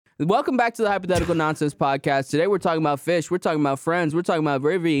Welcome back to the Hypothetical Nonsense Podcast. Today we're talking about fish. We're talking about friends. We're talking about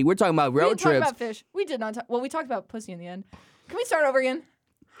Rivi. We're talking about road We didn't trips. talk about fish. We did not talk. Well, we talked about pussy in the end. Can we start over again?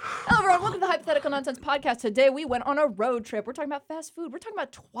 Hello, everyone. Welcome to the Hypothetical Nonsense Podcast. Today we went on a road trip. We're talking about fast food. We're talking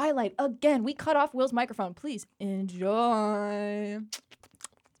about Twilight again. We cut off Will's microphone. Please enjoy.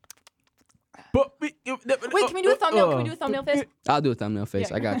 Wait, can we do a thumbnail? Can we do a thumbnail face? I'll do a thumbnail face.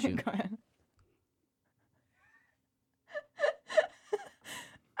 Yeah, I got you. Go ahead.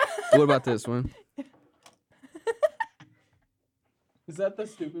 What about this one? Is that the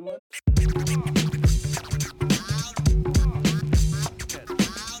stupid one?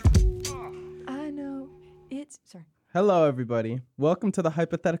 I know it's sorry. Hello, everybody. Welcome to the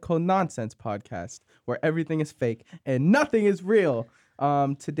Hypothetical Nonsense Podcast, where everything is fake and nothing is real.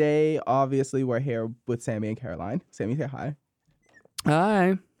 Today, obviously, we're here with Sammy and Caroline. Sammy, say hi.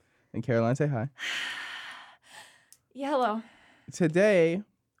 Hi. And Caroline, say hi. Yeah, hello. Today,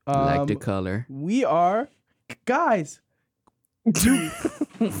 Like the color. we are... Guys,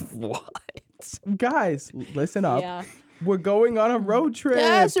 What? guys, listen up. Yeah. We're going on a road trip.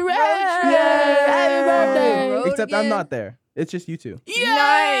 That's right. Happy birthday. Road Except I'm again. not there. It's just you two.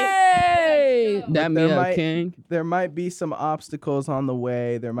 Yay! That me There up, might- King. There might be some obstacles on the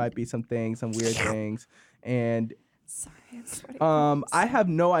way. There might be some things, some weird things. And Sorry, I'm sweating. I have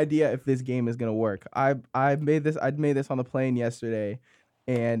no idea if this game is gonna work. I made this on the plane yesterday,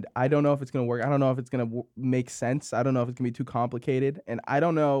 and I don't know if it's gonna work. I don't know if it's gonna make sense. I don't know if it's gonna be too complicated, and I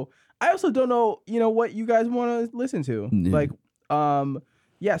don't know. I also don't know, what you guys want to listen to. Yeah. Like,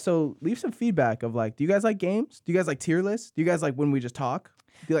 yeah. So leave some feedback of like, do you guys like games? Do you guys like tier lists? Do you guys like when we just talk?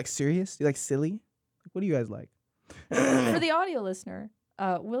 Do you like serious? Do you like silly? What do you guys like? For the audio listener,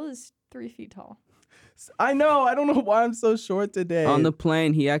 Will is 3 feet tall. I know. I don't know why I'm so short today. On the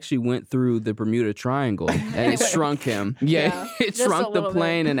plane, he actually went through the Bermuda Triangle, and it shrunk him. Yeah, Yeah, it just a shrunk the little bit,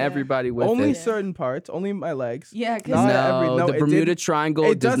 plane and yeah. everybody with only it. certain parts, only my legs. Yeah, because Not No, every- no, the it Bermuda didn't- Triangle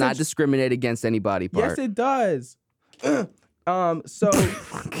it does not doesn't- discriminate against any body part. Yes, it does. So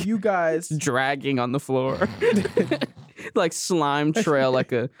you guys, Dragging on the floor, like slime trail,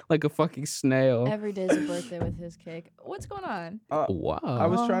 like a fucking snail. every day's a birthday with his cake. What's going on? Wow, I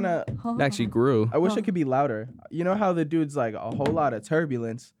was trying to. it actually grew. I wish it could be louder. You know how the dude's like a whole lot of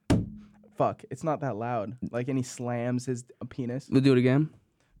turbulence. Fuck, it's not that loud. Like, and he slams his penis. We'll do it again.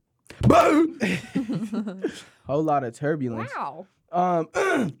 Whole lot of turbulence. Wow.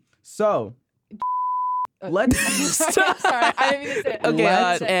 So let's Sorry, I didn't mean to say it. Okay,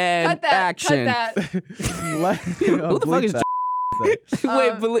 Let's- and cut that, action. Cut that. Who the fuck is?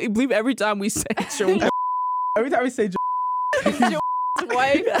 Wait, believe every time we say your Every time we say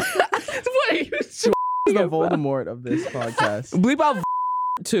Wife. Wait, is the Voldemort of this podcast. bleep out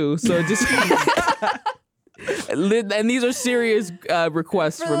too. So just and these are serious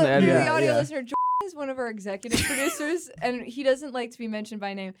requests For from the, the for editor. the audio yeah. listener, Jordan is one of our executive producers, and he doesn't like to be mentioned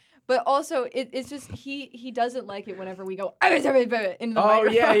by name. But also, it's just he doesn't like it whenever we go into the Oh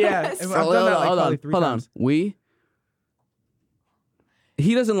microphone. yeah. I've done that like probably three hold times. on.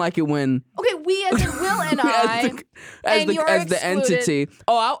 He doesn't like it when Okay, we as in Will and I. and you're as the excluded. entity.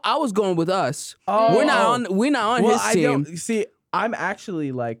 Oh, I was going with us. Oh, We're not on Well, his I team. don't see. I'm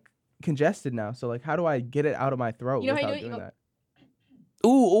actually like congested now. So like, how do I get it out of my throat You know how without you do it? doing You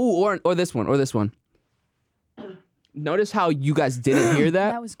that? Or this one. Notice how you guys didn't hear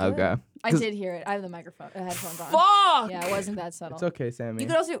that? That was good. Okay. I did hear it. I have the microphone headphones on. Fuck! Yeah, it wasn't that subtle. It's okay, Sammy. You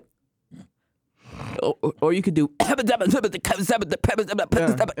could also. Or you could do. Okay.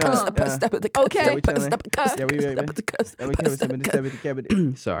 Yeah, we chilling.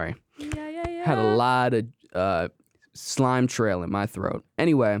 Sorry. Yeah. Had a lot of slime trail in my throat.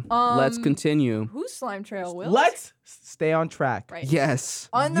 Anyway, let's continue. Who's slime trail? Will. Let's stay on track. Right. Yes.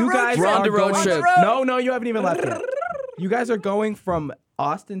 On the You road guys We're trip. on the are road going- trip. No, you haven't even left yet. You guys are going from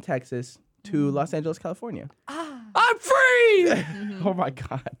Austin, Texas to Los Angeles, California. I'm free! Oh my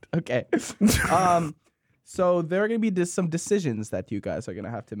God. Okay. So there are gonna be some decisions that you guys are gonna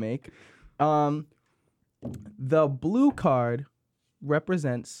have to make. The blue card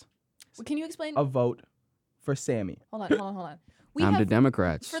represents Can you explain? a vote for Sammy. Hold on. We I'm have, the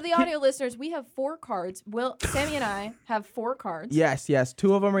Democrats. for the audio listeners, we have 4 cards. Sammy and I have 4 cards. Yes.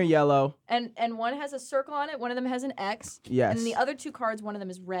 2 of them are yellow. And one has a circle on it, one of them has an X. Yes. And the other 2 cards, one of them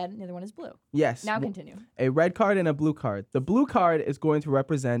is red and the other one is blue. Yes. Now continue. A red card and a blue card. The blue card is going to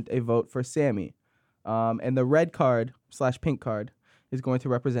represent a vote for Sammy. And the red card / pink card is going to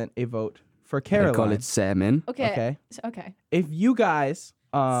represent a vote for They Caroline. call it salmon. Okay. Okay. If you guys,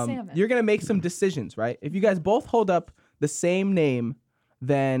 Salmon. you're going to make some decisions, right? If you guys both hold up the same name,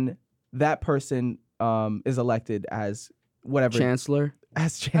 then that person is elected as whatever. Chancellor.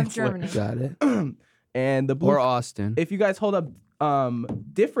 as Of chancellor. Germany. Got it. And the blue Or Austin. if you guys hold up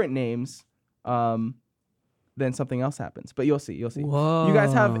different names, then something else happens. But you'll see. You'll see. Whoa. You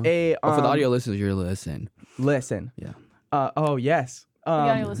guys have a for the audio listeners, you're listen. listen. Yeah. Oh yes.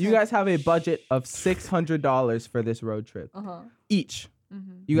 gotta You listen. guys have a budget of $600 for this road trip each.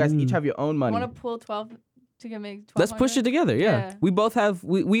 You guys each have your own money. Want to pull 12 to get make 12? Let's push it together. Yeah. Yeah. We both have.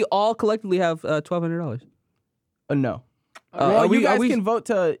 We all collectively have $1,200. No. Are Well, we- you guys are we- can vote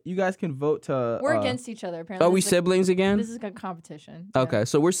to. You guys can vote to. We're against each other. Apparently, Are we This is a- siblings again? This is a competition. Yeah. Okay,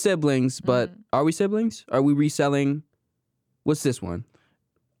 so we're siblings, but are we siblings? Are we reselling? What's this one?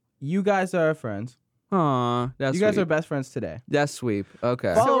 You guys are friends. Aw, that's You guys sweet. are best friends today. That's sweet.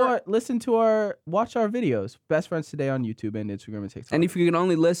 Okay. Listen to watch our videos. Best friends today on YouTube and Instagram and TikTok. And if you can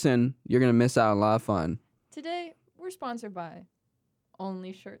only listen, you're gonna miss out on a lot of fun. Today we're sponsored by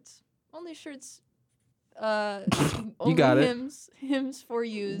Only Shirts. Only Shirts. You got it. Hymns for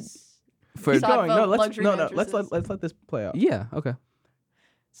use. For keep Satva going. No, luxury let's mattresses. let this play out. yeah, okay.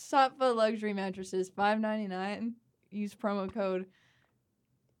 Satva luxury mattresses, $5.99. Use promo code.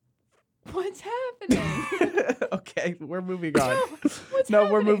 What's happening? Okay, we're moving on. What's No,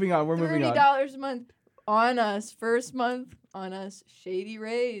 happening? we're moving on. We're moving on. $30 a month on us. First month on us. Shady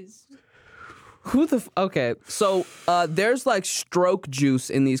Rays. Who the okay? So there's like stroke juice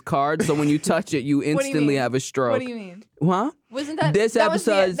in these cards. So when you touch it, you do you instantly mean? have a stroke. What do you mean? Huh? Wasn't that This that was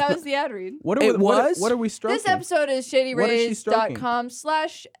the- episode's- that was the ad read? What are It we, was? What are we stroking? This episode is What is she stroking? shadyrays.com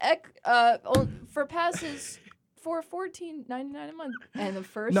 / for passes for $14.99 a month. And the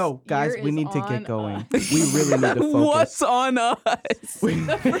first No, guys, year we is need to get on going. us. We really need to focus. What's on us?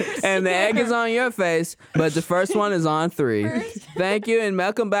 first And the egg year. is on your face, but the first one is on 3. First. Thank you, and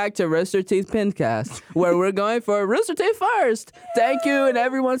welcome back to Rooster Teeth Pincast, where we're going for Rooster Teeth first. Thank you, and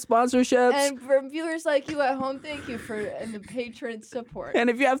everyone's sponsorships. And for viewers like you at home, thank you for the patron support. And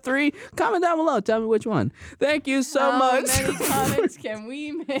if you have 3, comment down below. Tell me which one. Thank you so How much. many comments can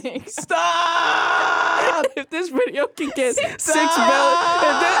we make? Stop! If this video can get 6 billion,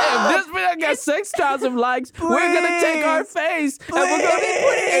 if this video gets 6,000 likes, we're gonna take our face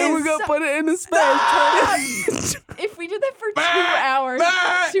and we're gonna put it in the space. If we did that for 2 hours,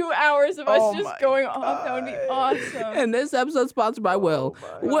 2 hours of us Oh just my going off, that would be awesome. And this episode's sponsored by Will.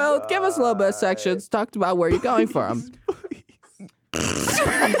 Will, give us a little bit of sections. Talk about where you're going from.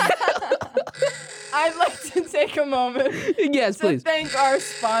 I'd like to take a moment Yes, to please. thank our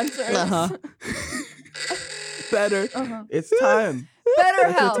sponsors. Uh-huh. Better. It's time. Better That's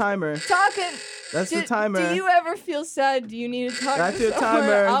your help. timer. Talking. That's the Do timer. you ever feel sad? Do you need to talk That's to your someone?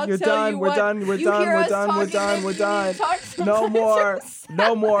 timer. I'll You're tell done. you We're what, done. We're you done. hear We're us done. We're talking, done. maybe We're you need done. to talk to No someone. more.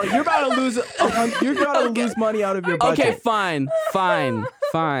 No more. You're about to lose. You're about to lose money out of your budget. Okay, fine.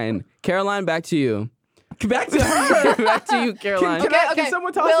 Caroline, back to you. Back to her. Back to you, Caroline. Okay.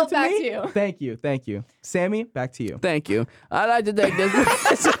 Someone toss Will, it to back me? to you. Thank you. Sammy, back to you. Thank you. I'd like to take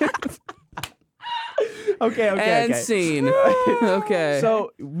this. Okay. and scene. Okay.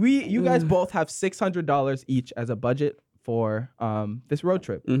 So you guys both have $600 each as a budget for this road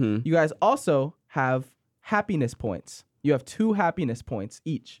trip. Mhm. You guys also have happiness points. You have 2 happiness points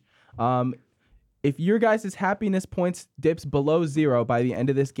each. If your guys' happiness points dips below 0 by the end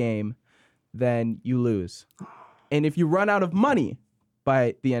of this game, then you lose. And if you run out of money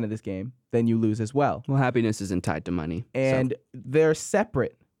by the end of this game, then you lose as well. Well, happiness isn't tied to money. so- And they're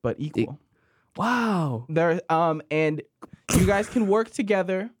separate but equal. Wow. They're and you guys can work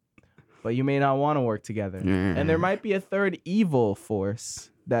together, but you may not want to work together. And there might be a third evil force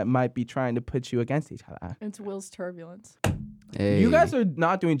that might be trying to put you against each other. It's Will's turbulence. Hey. You guys are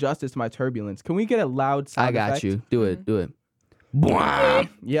not doing justice to my turbulence. Can we get a loud sound I got effect? you. Do it. Do it. Bwah.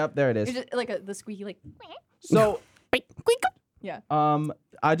 Yep, there it It's is. just like the squeaky, like. So, Yeah.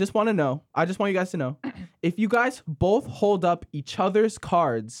 I just want you guys to know, if you guys both hold up each other's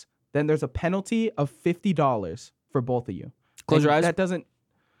cards, then there's a penalty of $50 for both of you. Close And your eyes. That doesn't.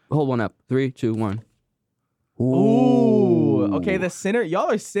 Hold one up. 3, 2, 1. Ooh. Okay, y'all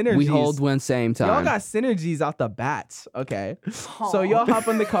are synergies. We hold one same time. Y'all got synergies out the bats. Okay. So y'all hop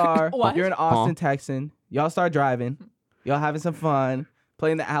in the car. What? You're in Austin, Texas. Y'all start driving. Y'all having some fun,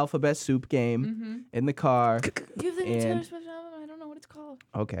 playing the alphabet soup game in the car. You have the new Taylor And- Swift album? I don't know what it's called.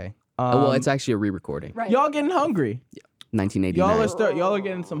 Okay. Well, it's actually a re-recording. Right. y'all getting hungry. 1989. Y'all are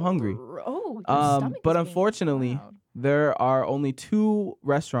getting some hungry. Oh, your stomach But is being unfortunately, loud. there are only 2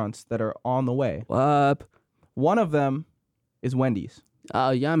 restaurants that are on the way. What up? One of them is Wendy's.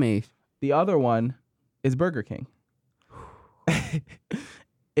 Oh, yummy. The other one is Burger King.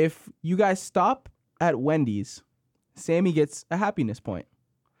 If you guys stop at Wendy's, Sammy gets a happiness point.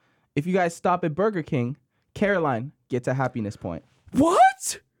 If you guys stop at Burger King, Caroline gets a happiness point.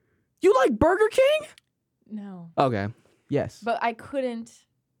 What? You like Burger King? No. Okay. Yes. But I couldn't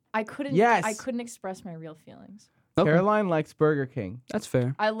Yes. I couldn't express my real feelings. Okay. Caroline likes Burger King. That's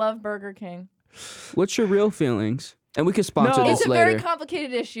fair. I love Burger King. What's your real feelings? And we can sponsor No. this It's a later. very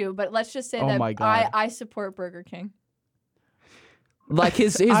complicated issue, but let's just say Oh that my God. I support Burger King. Like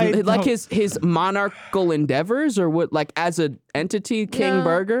his I like don't- his monarchical endeavors, or what? Like as an entity, King No,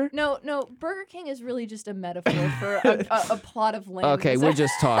 Burger. No, Burger King is really just a metaphor for a plot of land. Okay, we're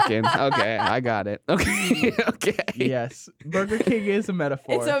just talking. Okay, I got it. Okay, okay. Yes. Burger King is a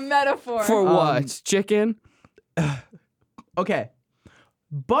metaphor. It's a metaphor. For what? Chicken? Okay.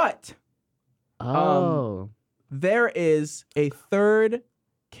 But Oh. there is a third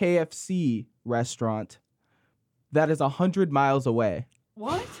KFC restaurant that is 100 miles away.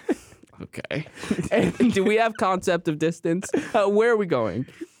 What? Okay. Do we have concept of distance? Where are we going?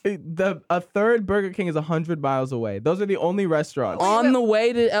 A third Burger King is 100 miles away. Those are the only restaurants. On the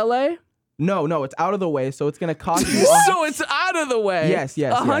way to LA? No, it's out of the way, so it's going to cost you. So it's out of the way. Yes,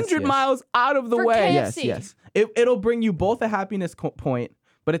 yes, yes, 100 yes. miles out of the For way. KFC. Yes. It'll bring you both a happiness point,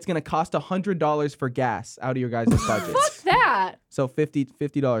 but it's going to cost $100 for gas out of your guys' budget. Fuck that. So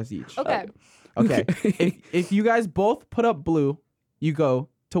 $50 each. Okay. Okay. if you guys both put up blue, you go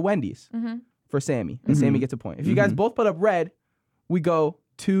to Wendy's Mm-hmm. for Sammy, and Sammy gets a point. If you guys both put up red, we go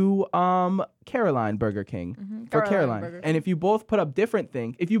to Caroline Burger King for Caroline Caroline. Burger And if you both put up different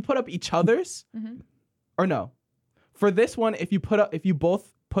things, if you put up each other's, or no, for this one, if you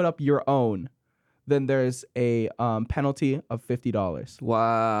both put up your own, then there's a penalty of $50.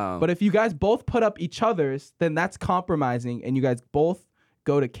 Wow. But if you guys both put up each other's, then that's compromising, and you guys both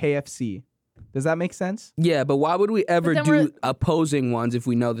go to KFC. Does that make sense? yeah, but why would we ever then do we're- opposing ones if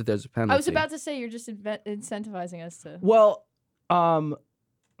we know that there's a penalty? I was about to say you're just incentivizing us to. Well,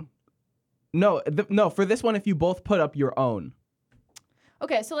 no. For this one, if you both put up your own.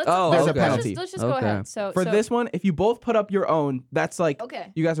 Okay, so let's. Oh, There's a okay. penalty. Let's just go Okay. ahead. So For so, this one, if you both put up your own, that's like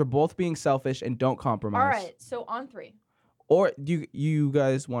Okay. you guys are both being selfish and don't compromise. All right. So on 3. Or do you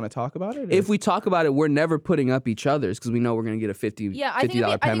guys want to talk about it? or- If we talk about it, we're never putting up each other's because we know we're going to get a $50 Yeah, I think it'd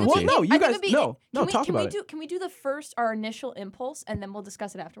be, penalty. Well, no, you guys- no, talk can about we it. do can we do the first our initial impulse and then we'll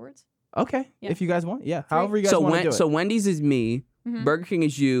discuss it afterwards? Okay, Yeah. if you guys want, yeah. However you guys so want to do it. so Wendy's is me, Mhm. Burger King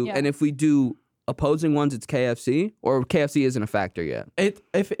is you, Yeah. and if we do opposing ones, it's KFC, or KFC isn't a factor yet.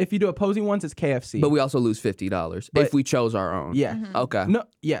 If you do opposing ones, it's KFC. But we also lose $50 But- if we chose our own. yeah. Okay. No.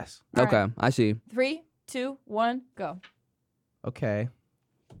 Yes. All Okay. right. I see. 3, 2, 1, go. Okay.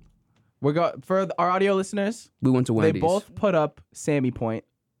 For our audio listeners. We went to Wendy's. They both put up Sammy point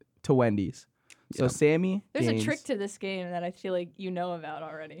to Wendy's. So Yeah. Sammy. There's gains- a trick to this game that I feel like you know about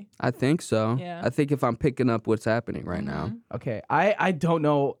already. I think so. Yeah. I think if I'm picking up what's happening right now. Mhm. Okay. I don't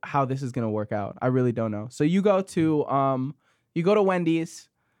know how this is gonna work out. I really don't know. So you go to Wendy's.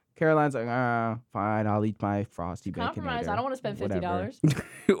 Caroline's like, fine, I'll eat my frosty baconator. Compromise. I don't want to spend whatever. $50.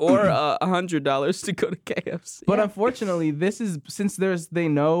 Or $100 to go to KFC. But unfortunately, this is since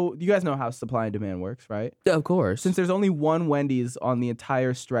you guys know how supply and demand works, right? Of course. Since there's only one Wendy's on the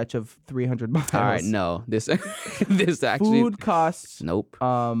entire stretch of 300 miles. All right, no. This this actually Food costs nope.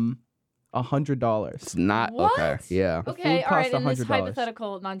 $100. It's not What? okay. Yeah. Okay, food all right. costs In this $100.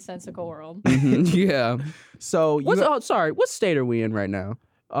 hypothetical, nonsensical world. Mhm, yeah. So you What's sorry, what state are we in right now?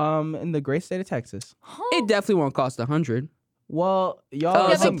 in the great state of Texas. It definitely won't cost 100. Well, y'all Oh, are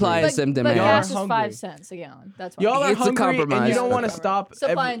Yeah, hungry. supply and some demand. Y'all gas are is hungry. 5 cents a gallon. That's why. Y'all are It's a hungry and compromise. you don't want to Okay. stop.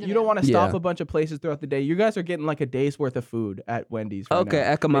 Supply and You don't want to demand. stop Yeah. a bunch of places throughout the day. You guys are getting like a day's worth of food at Wendy's. Right Okay, now,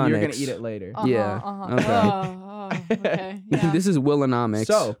 and economics. you're gonna eat it later. Yeah, okay. Okay. Yeah. This is Willonomics.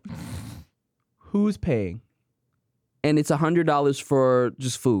 So, who's paying? and it's $100 for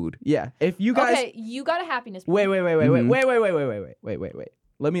just food. Yeah, if you guys Okay, you got a happiness. wait. point. Mhm.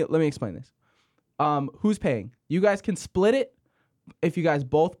 Let me explain this. Who's paying? You guys can split it if you guys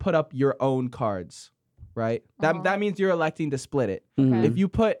both put up your own cards, right? That means you're electing to split it. Mhm. If you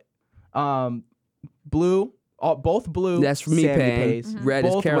put blue, both blue, That's for me Sammy paying. pays. Red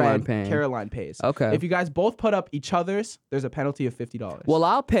is Both Caroline red, paying. Caroline pays. Okay. If you guys both put up each other's, there's a penalty of $50. Well,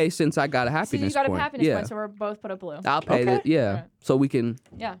 I'll pay since I got a So happiness you got point. a happiness yeah. point, so we're both put a blue. I'll pay Okay. that. Yeah. Alright. So we can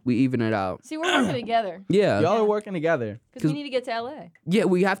Yeah. we even it out. See, we're working together Yeah. Y'all Yeah. are working together. because we need to get to LA. Yeah,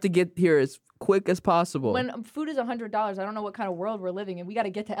 we have to get here as quick as possible. When food is $100, I don't know what kind of world we're living in. We got to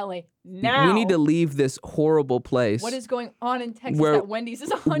get to LA now. We need to leave this horrible place. What is going on in Texas Where that Wendy's is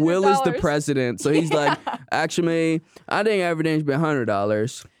 $100? Will is the president, so he's like, actually, I think everything's been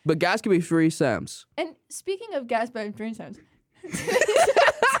 $100, but gas can be 3 cents. And speaking of gas by 3 cents,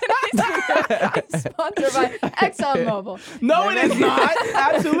 Sponsored by ExxonMobil. No, it is not.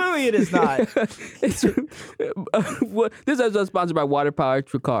 Absolutely, it is not. This episode is sponsored by Water Powered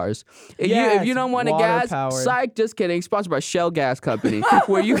for Cars. If Yes, you don't want a water gas, powered. psych, just kidding. Sponsored by Shell Gas Company,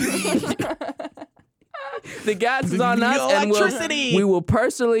 where you the gas is on us, and Electricity. we will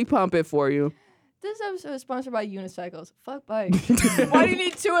personally pump it for you. This episode is sponsored by unicycles. Fuck bikes. Why do you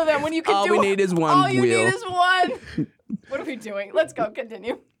need two of them when you can All do we need is one All you wheel. need is one. What are we doing? Let's go.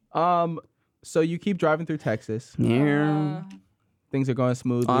 Continue. So you keep driving through Texas. Yeah. Things are going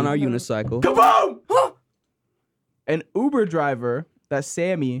smoothly. On our unicycle. Kaboom! An Uber driver that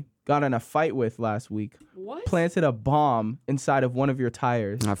Sammy got in a fight with last week What? planted a bomb inside of one of your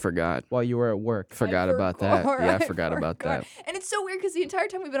tires I forgot. while you were at work. Forgot about that. Yeah, I forgot about that. And it's so weird because the entire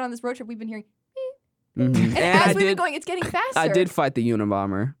time we've been on this road trip, we've been hearing, Mhm. and And as we've been going, it's getting faster. I did fight the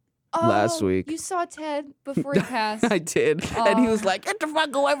Unabomber. last week. You saw Ted before he passed. I did, and he was like, "Get the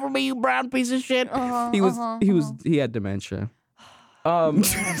fuck away from me, you brown piece of shit." He had dementia. In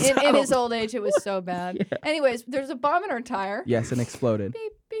his old age, it was so bad. Yeah. Anyways, there's a bomb in our tire. Yes, and exploded.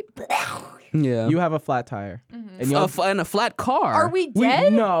 Beep, beep. Yeah. You have a flat tire. Mm-hmm. And a flat car. Are we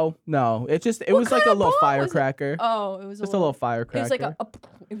dead? No. It What was like kind a of little bomb was it? firecracker. Oh, it was Just a little firecracker. It was like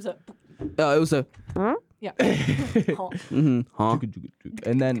it was a. It was a. Yeah. Huh?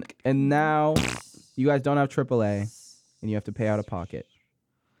 And now you guys don't have AAA, and you have to pay out of pocket.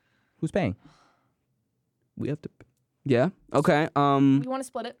 Who's paying? We have to. Yeah. Okay. You want to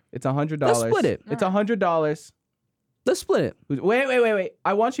split it? It's $100. Let's split it. It's $100. Let's split it. Wait.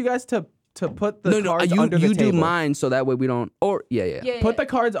 I want you guys to put the cards you under the table. do mine so that way we don't. Or yeah. Put the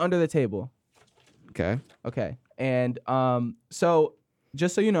cards under the table. Okay. And so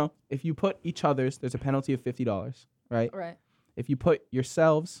just so you know, if you put each other's, there's a penalty of $50, right? Right. If you put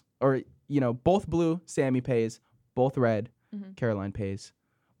yourselves, or both blue, Sammy pays. Both red, Caroline pays.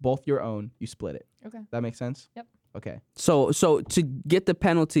 Both your own, you split it. Okay. That makes sense? Yep. Okay. So to get the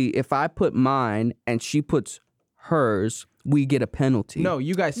penalty, if I put mine and she puts hers, we get a penalty. No,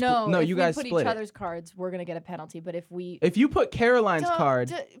 you guys. If you we guys put split each it. other's cards, we're gonna get a penalty. But if we If you put Caroline's card,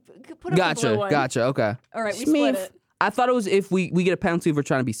 put up the blue one. Gotcha. Okay. All right, we split it. I thought it was if we get a penalty if we're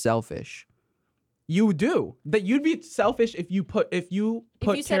trying to be selfish. you do. That you'd be selfish if you put If you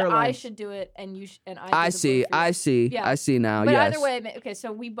said Caroline's. I should do it and you and I. I see. Yeah. I see now. But yes. either way, okay.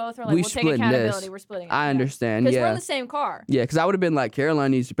 So we both are like, We we'll take splitting accountability. this. We're splitting it. I understand. Because Yeah. we're in the same car. Yeah, because I would have been like,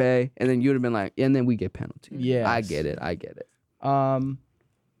 Caroline needs to pay, and then you would have been like, and then we get penalty. Yes. I get it.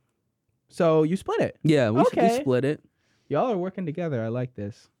 So you split it. Yeah, we Okay. split it. Y'all are working together. I like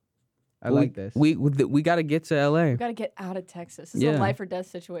this. I like this. We got to get to LA. We got to get out of Texas. This is Yeah. a life or death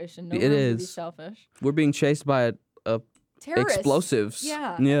situation. No It room to be is. selfish. We're being chased by Terrorists. explosives.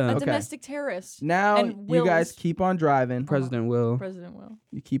 Yeah. Yeah. A Okay. domestic terrorist. Now And you guys Will's- keep on driving. President Will. President Will.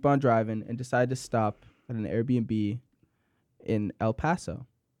 You keep on driving and decide to stop at an Airbnb in El Paso,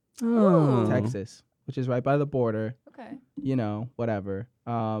 Oh. Texas, which is right by the border. Okay. Whatever.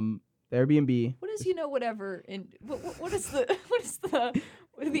 The Airbnb. What is whatever? What is the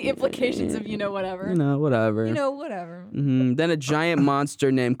what are the implications of whatever? Whatever. Whatever. Then a giant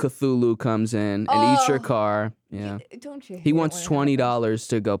monster named Cthulhu comes in and eats your car. Yeah. Don't you? He hate wants it when it happens? $20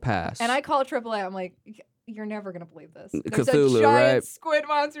 to go past. And I call AAA. I'm like, you're never gonna believe this. There's Cthulhu, a giant right? squid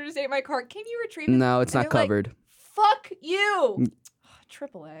monster just ate my car. Can you retrieve it? No, it's And not they're like, covered. Fuck you.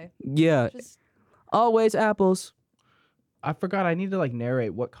 AAA. Yeah. Just Always apples. I forgot. I need to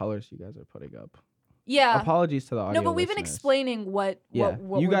narrate what colors you guys are putting up. yeah. Apologies to the audio. No, but we've been listeners. explaining what Yeah,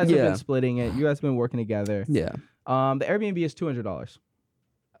 what you we're guys doing. have Yeah. been splitting it. You guys have been working together. Yeah. The Airbnb is $200.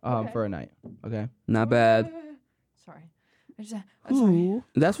 Okay. For a night. Okay. Not bad. Sorry. I'm sorry.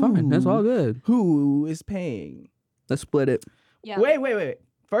 That's fine. That's all good. Who is paying? Let's split it. Yeah. Wait.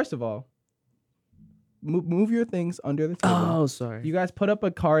 First of all, move your things under the table. Oh, sorry. You guys put up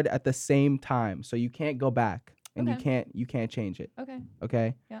a card at the same time, so you can't go back and Okay. you can't change it. Okay.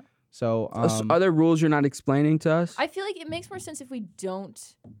 Okay. Yeah. So Are there rules you're not explaining to us? I feel like it makes more sense if we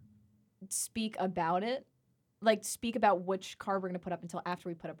don't speak about it. Like speak about which card we're gonna put up until after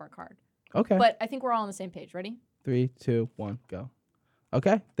we put up our card. okay. But I think we're all on the same page. Ready? 3, 2, 1, go.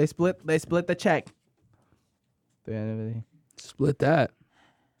 Okay. They split the check. Split that.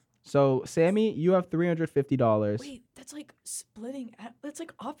 So Sammy, you have $350. Wait, that's like splitting. That's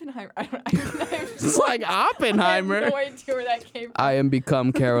like Oppenheimer. I It's like Oppenheimer. I have no idea where that came from. I am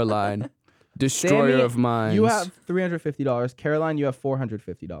become Caroline, destroyer Sammy, of minds. you have $350. Caroline, you have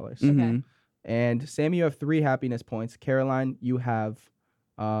 $450. Mhm. And Sammy, you have 3 happiness points. Caroline, you have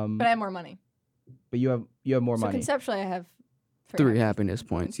But I have more money. but you have more So money. conceptually, I have 3 happiness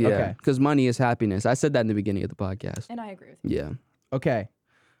points. Yeah. Okay. Because money is happiness. I said that in the beginning of the podcast. And I agree with you. Yeah. Okay.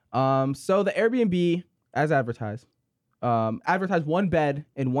 So the Airbnb, as advertised, advertised 1 bed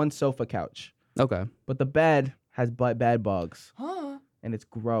and 1 sofa couch, Okay. but the bed has bed bugs Huh. and it's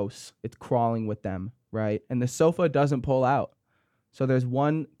gross. It's crawling with them, right? And the sofa doesn't pull out. So there's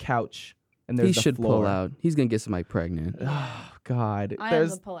 1 couch and there's He the should floor. pull out. He's gonna get somebody pregnant. Oh God. I am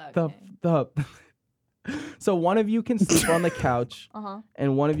There's the pullout the king. the. So one of you can sleep on the couch Uh-huh.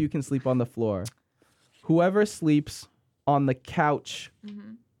 and one of you can sleep on the floor. Whoever sleeps on the couch,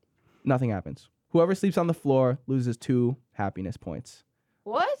 Mm-hmm. nothing happens. Whoever sleeps on the floor loses 2 happiness points.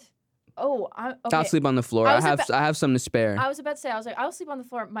 What? Oh, okay. I'll sleep on the floor. I I was have I have some to spare. I was about to say, I'll sleep on the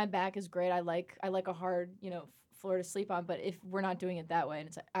floor. My back is great. I like a hard, floor to sleep on. But if we're not doing it that way, and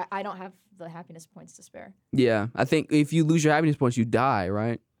it's I don't have the happiness points to spare. Yeah, I think if you lose your happiness points, you die,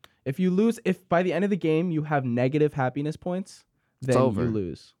 right? If by the end of the game you have negative happiness points, then over. you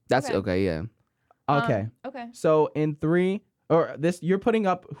lose. That's Okay. okay. Yeah. Okay. Okay. So in 3 or this, you're putting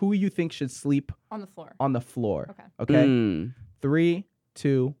up who you think should sleep On the floor. on the floor. Okay. Okay. Mm. 3,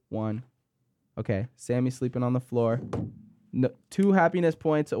 2, 1. Okay. Sammy's sleeping on the floor. No, 2 happiness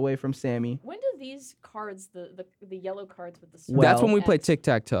points away from Sammy. When do these cards, the yellow cards with the Well- That's when we play X- tic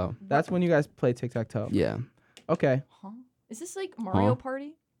tac toe. That's when you guys play tic-tac-toe. Yeah. Okay. Huh? Is this like Mario Huh?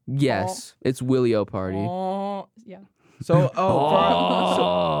 Party? Yes, it's Willio Party. Oh, yeah. So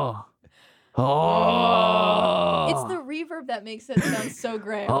Oh. Oh. It's the reverb that makes it sound so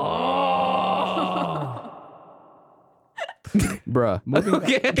great. Bruh. Moving on.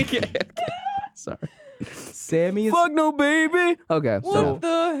 Okay. Sorry. Sammy's Fuck no, baby. Okay. So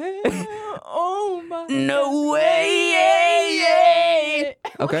the hell? Oh my. no way.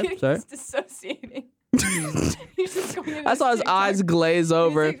 Okay, He's sorry. dissociating. He's just going into I saw his TikTok. eyes glaze He's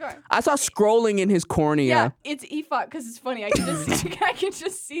over. TikTok. I saw scrolling in his cornea. Yeah, it's EFOT because it's funny. I can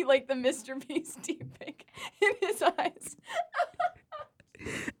just see like the Mr. Beast deep fake in his eyes.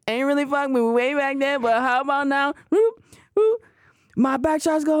 Ain't really fuck me way back then, but how about now? Whoop, whoop. My back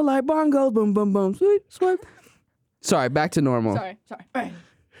shots go like bongos, boom, boom, boom, sweet, sweet. Sorry, back to normal. Sorry. All right.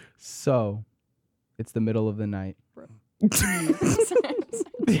 So it's the middle of the night.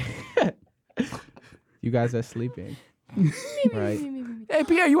 You guys are sleeping. Right. Hey,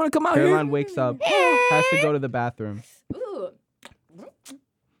 Pierre, you want to come out Caroline here? wakes up, has to go to the bathroom. Ooh.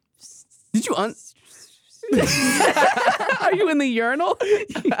 Did you Are you in the urinal?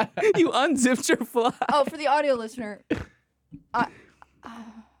 You unzipped your fly. Oh, for the audio listener, I'm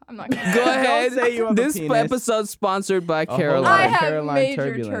not gonna. Go ahead. say you have a This penis. episode's sponsored by hold Caroline. I on. have Caroline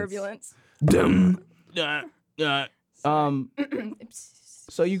major turbulence. turbulence.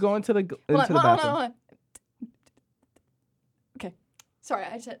 So you go into the Hold bathroom. on. Okay. Sorry,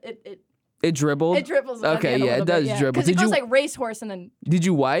 I said it. It dribbled. It dribbles. at the Okay, end a yeah, it little does bit, dribble. Because it Did goes you- like racehorse and then. Did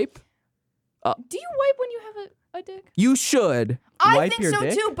you wipe? Do you wipe when you have a dick? You should. I Wipe think your so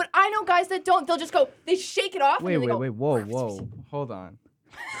dick? too, but I know guys that don't. They'll just go. They shake it off. Wait, and then wait, they wait. go, Whoa. Hold on.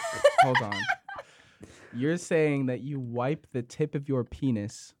 Hold on. You're saying that you wipe the tip of your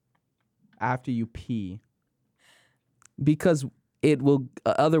penis after you pee. Because it will.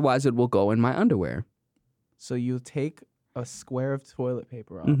 Otherwise, it will go in my underwear. So you'll take a square of toilet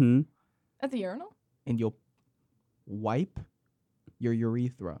paper off Mm-hmm. At the urinal? and you'll wipe your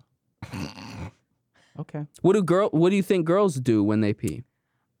urethra. Okay. What do you think girls do when they pee?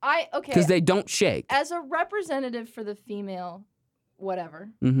 Okay. Because they don't shake. As a representative for the female, whatever.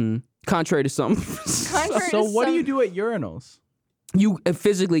 Mm-hmm. Contrary to some. Contrary So to what do some- you do at urinals? You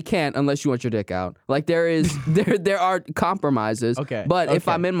physically can't unless you want your dick out. Like there are compromises. Okay, But if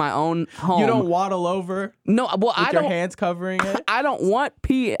okay. I'm in my own home, You don't waddle over No, well with I your don't. hands covering it? I don't want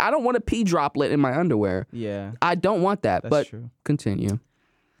pee. I don't want a pee droplet in my underwear. Yeah, I don't want that. that's but true. continue.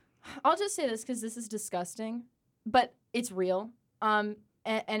 I'll just say this because this is disgusting, but it's real. And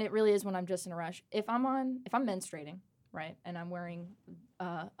it really is when I'm just in a rush. If I'm menstruating, right, and I'm wearing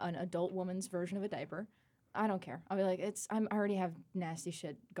an adult woman's version of a diaper, I don't care. I'll be like, I already have nasty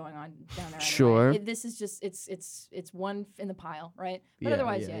shit going on down there. Anyway. Sure. This is just it's one in the pile, right? But Yeah,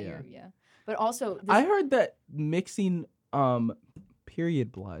 otherwise, yeah, yeah, yeah. But also, this, I heard that mixing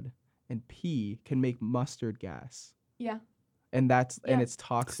period blood and pee can make mustard gas, yeah. and Yeah. it's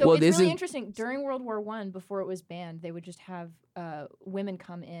toxic. So Well, it's really isn't- interesting. During World War I, before it was banned, they would just have women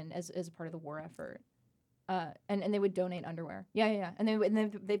come in as a part of the war effort, and they would donate underwear. Yeah. And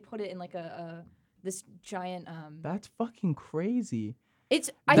they put it in like this giant. That's fucking crazy.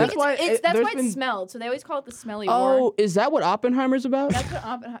 I That's think why that's there's why been- it's smelled. So they always call it the smelly war. Oh, is that what Oppenheimer's about? That's what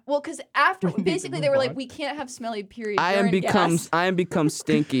Oppenheimer. Well, because after basically they were like, we can't have smelly period. I am urine become gas.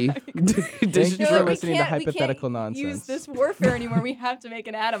 stinky. Thank you They're for like, we listening to can't- we hypothetical can't nonsense. Use this warfare anymore. We have to make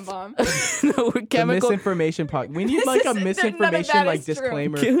an atom bomb. No, The chemical. misinformation We need This like a is- none of misinformation that like is true.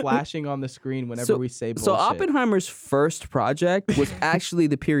 disclaimer flashing on the screen whenever we say bullshit. So Oppenheimer's first project was actually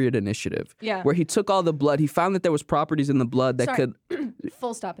the period initiative. Yeah. Where he took all the blood. He found that there was properties in the blood that Sorry. could.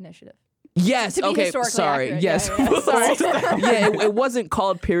 Full stop initiative. Yes. To be Okay. historically Sorry. accurate. Yes. Yeah. Sorry. Yeah, it wasn't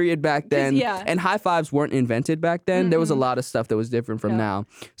called period back then, yeah. and high fives weren't invented back then. There was a lot of stuff that was different from No. now.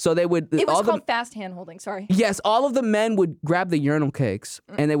 So they would It was all called fast hand holding. Sorry. yes, all of the men would grab the urinal cakes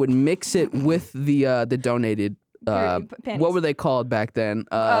and they would mix it with the donated. Panties. What were they called back then?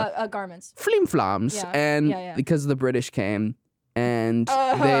 Garments. Flim flams, Yeah, and yeah. because the British came and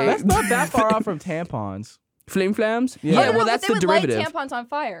Uh-huh. they That's not that far off from tampons. flim flams. Yeah. Oh, Yeah, no, well but that's they the would light derivative. tampons on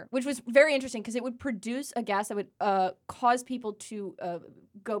fire, which was very interesting because it would produce a gas that would cause people to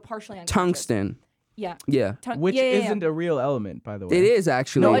go partially unconscious. Tungsten. Yeah. Yeah, Which yeah. isn't a real element, by the way. it is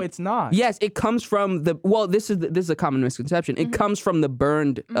actually. No, it's not. Yes, it comes from the. Well, this is a common misconception. It comes from the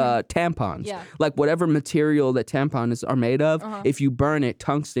burned tampons. Yeah. Like whatever material that tampons are made of, if you burn it,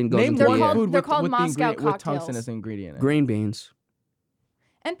 tungsten goes Name into one the air. food they're with, called with, Moscow with tungsten cocktails. as an ingredient. Green beans.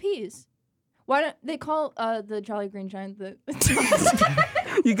 And peas. Why don't they call the Jolly Green Giant the?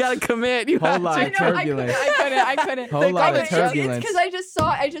 You gotta commit. You Whole have lot to. of turbulence. I couldn't. Whole lot of It's turbulence. because I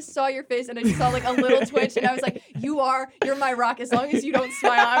just saw your face and I just saw like a little twitch and I was like, you're my rock. As long as you don't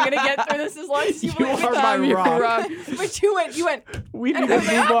smile, I'm gonna get through this. As long as you You believe are me. my I'm your rock. But you went. We need And to I was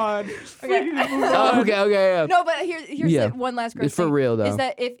like, move on. Okay. We need to move on. Oh, okay, yeah. No, but here's Yeah. the one last gross It's for thing, real, though. Is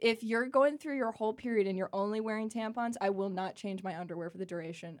that if you're going through your whole period and you're only wearing tampons, I will not change my underwear for the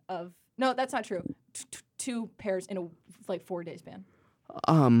duration of. No, that's not true. 2 pairs in a 4 day span.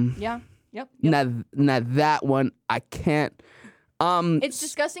 Yeah. Yep. Now that one I can't. It's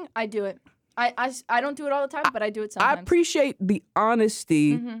disgusting. I do it. I don't do it all the time, but I do it I sometimes. appreciate the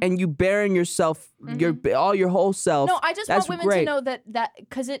honesty and you bearing yourself, your whole self. No, I just That's want women great. to know that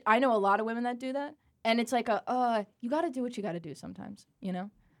because I know a lot of women that do that, and it's like you got to do what you got to do sometimes, you know.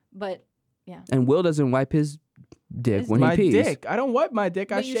 But And Will doesn't wipe his dick when My he pees. dick. I don't wipe my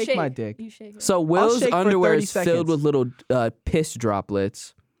dick. I but you shake my dick. You shake it. So Will's shake for underwear 30 is filled seconds. with little piss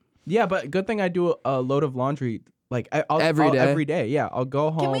droplets. Yeah, but good thing I do a load of laundry I'll Every day? Every day, yeah. I'll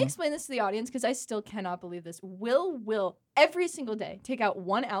go home. Can we explain this to the audience? Because I still cannot believe this. Will every single day take out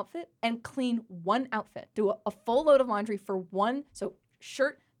one outfit and clean one outfit. Do a full load of laundry for one. So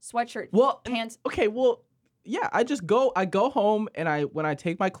shirt, sweatshirt, pants. Okay, well, yeah. I go home and when I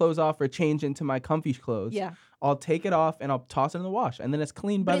take my clothes off or change into my comfy clothes. Yeah. I'll take it off and I'll toss it in the wash, and then it's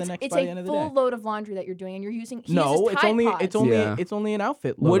clean by But the it's by a the end of the full day. load of laundry that you're doing, and you're using. He No, uses it's Tide only Pods. Yeah. it's only an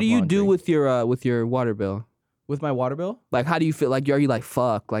outfit. Load What of do you laundry. do with your water bill? with my water bill? Like, how do you feel? Like, are you like,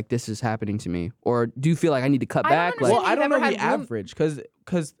 fuck, like this is happening to me, or do you feel like I need to cut I don't back? understand Like, Well, I you've don't know ever the had room- average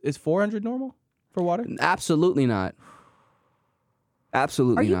because is 400 normal for water? absolutely not.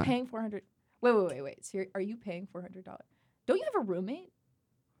 Absolutely Are you not. paying $400? Wait. Are you paying $400? Don't you have a roommate?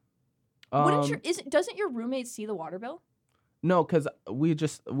 Doesn't your roommate see the water bill? No, because I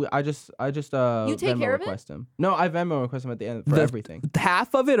just You take Venmo care of it? request him. No, I Venmo request him at the end for The- everything.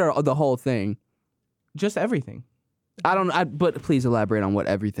 Half of it or the whole thing? Just everything. I don't. But please elaborate on what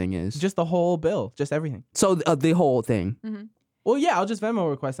everything is. Just the whole bill. Just everything. So the whole thing. Well, yeah, I'll just Venmo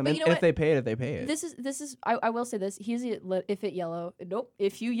request them. But And you know if what? they pay it, they pay it. This is I will say this. He's a if it yellow. Nope.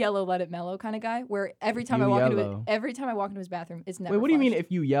 If you yellow, let it mellow kind of guy. Where every time You I walk yellow. into his bathroom, it's never. Wait, what do you mean flushed.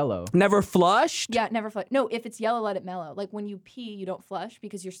 if you yellow? Never flushed. Yeah, never flush. No, if it's yellow, let it mellow. Like when you pee, you don't flush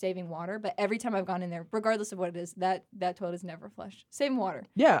because you're saving water. But every time I've gone in there, regardless of what it is, that toilet is never flushed. Saving water.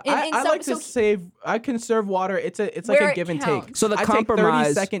 Yeah, In I some- like to so- save. I conserve water. It's like Where a it give and counts. take. So the I compromise-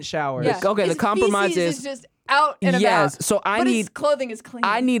 take 30-second showers. Yeah. Okay, the His compromise feces is- just out and Yes. about. So I but need. his clothing is clean.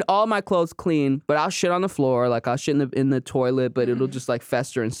 I need all my clothes clean, but I'll shit on the floor, like I'll shit in the toilet, but it'll just like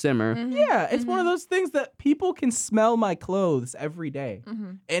fester and simmer. Yeah, it's one of Mm-hmm. those things that people can smell my clothes every day.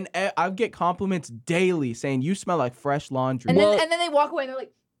 Mm-hmm. And I get compliments daily saying you smell like fresh laundry. And Well- then they walk away and they're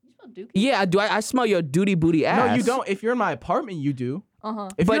like, "You smell dookie." Yeah, I smell your duty booty ass. No, you don't. If you're in my apartment, you do. Uh-huh.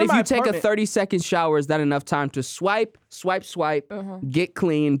 But you're in if my you take a apartment- 30-second shower, is that enough time to swipe, Uh-huh. get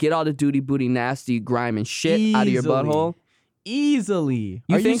clean, get all the duty booty, nasty grime and shit out of your Easily. butthole? Easily.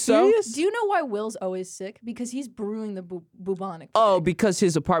 You Are think so? serious? Do you know why Will's always sick? Because he's brewing the bubonic. Oh, plague. because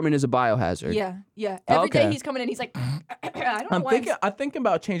his apartment is a biohazard. Yeah. Every day Okay. he's coming in, he's like, I don't know I'm why. thinking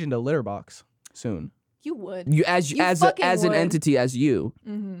about changing to litter box soon. You would. You as You as fucking as an would. entity as you.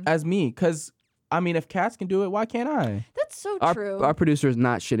 Mm-hmm. As me, because I mean, if cats can do it, why can't I? That's so Our true. our producer is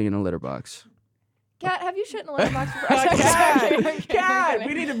not shitting in a litter box. Kat, have you shit in a litter box before? Cat,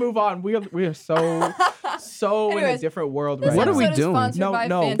 we need to move on. We are so in a Anyways, different world This right What now. are we episode is doing? sponsored No, by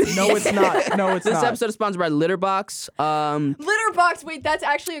no, Fancy no, it's Beasts. not. No, it's This not. episode is sponsored by Litterbox. Litter box. Wait, that's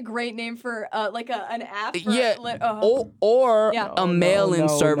actually a great name for like an app. For Yeah, uh-huh. or Yeah. a mail-in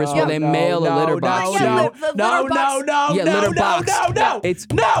service where they mail a litter box Yeah, to you. the litter box. Yeah, litter box. no. It's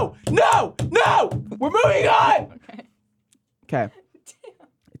No. We're moving on. Okay.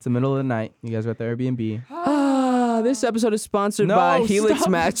 It's the middle of the night. You guys are at the Airbnb. this episode is sponsored No, by Helix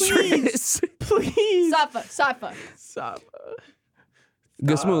stop, Mattress. Please. Safa. Stop.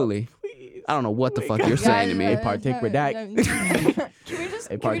 Gasmooly. Please. I don't know what the fuck Wake you're up. saying to me. Hey, partake redact. Can we just?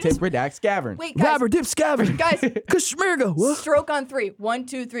 Hey, can we partake just redact scavern. wait, guys? Robert Dip Scavenger. Guys, Kashmirga. What? stroke on 3. 1,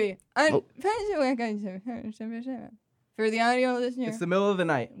 2, 3. Oh. For the audio listener, It's the middle of the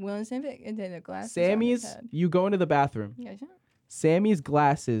night. Will and Sam pick into the glass. Sammy's, you go into the bathroom. Sammy's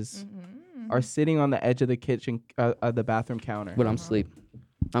glasses Mm-hmm. are sitting on the edge of the kitchen, the bathroom counter. But I'm sleep.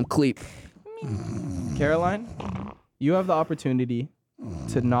 I'm cleep. Caroline, you have the opportunity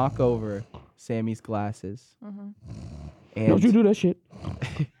to knock over Sammy's glasses and do that shit.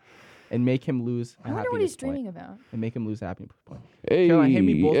 and make him lose a I wonder what he's happiness point. dreaming about. And make him lose a happiness point. Hey, Caroline, hand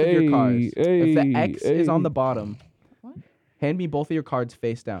me both of your cards. If the X is on hey. the bottom, What? hand me both of your cards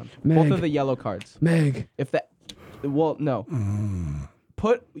face down. Meg. Both of the yellow cards. Meg. If the no.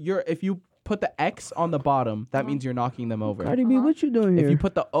 If you put the X on the bottom, that means you're knocking them over. Cardi B, what you doing here? If you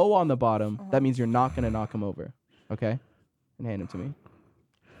put the O on the bottom, that means you're not gonna knock them over. Okay? And hand them to me.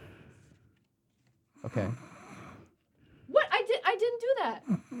 Okay. What? I didn't do that.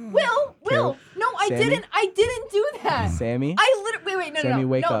 Will. No, I Sammy? didn't do that. Sammy? I literally wait, no, Sammy,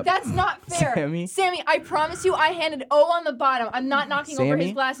 wake no, up. that's not fair. Sammy? I promise you, I handed O on the bottom. I'm not knocking over his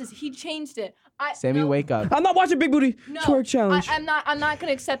Sammy? glasses. He changed it. Sammy, no, wake up. I'm not watching Big Booty No, Twerk Challenge. I'm not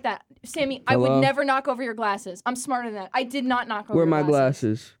gonna accept that, Sammy. I Hello? would never knock over your glasses. I'm smarter than that. I did not knock over. Where are your my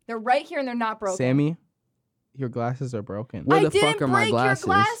glasses? They're right here and they're not broken. Sammy, your glasses are broken. Where I the didn't fuck are my break glasses?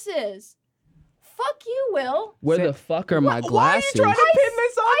 your glasses. Fuck you, Will. Where Sa- the fuck are my Why are glasses? you trying to pin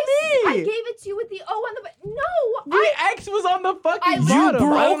this on I me? gave it to you with the O on the no. The X was on the fucking I- You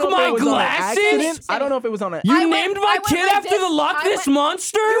bottom. I don't know broke if my it was on an glasses? accident. I don't know if it was on an You I went- named I my went kid like after this. the Loch I Ness went-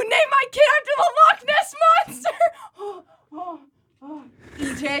 Monster? You named my kid after the Loch Ness monster.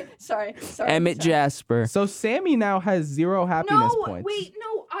 EJ, sorry. Emmett sorry. Jasper. So Sammy now has 0 happiness No, points. wait,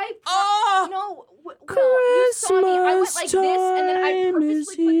 no, Oh, no. Will, you saw me. I went like this, and then I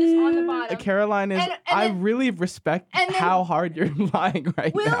purposely put this on the bottom. Caroline is. And I then- really respect and then- how hard you're lying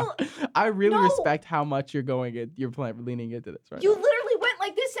right now. Will, I really no. respect how much you're leaning into this right You literally went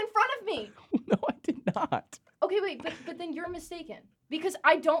like this in front of me. now. No, I did not. Okay, wait, but then you're mistaken because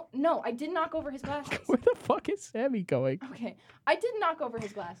I don't know. I did knock over his glasses. Where the fuck is Sammy going? Okay, I did knock over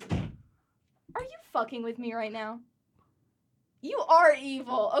his glasses. Are you fucking with me right now? You are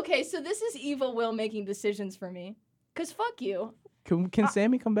evil. Okay, so this is evil Will making decisions for me. Cause fuck you. Can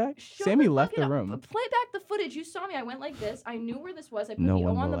Sammy come back? Shut Sammy the left fuck the up. room. Play back the footage. You saw me. I went like this. I knew where this was. I put No the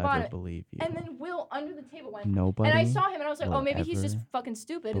O one on the will bottom. ever believe you. And then Will under the table went. Nobody. And I saw him and I was like, will oh, maybe he's just ever fucking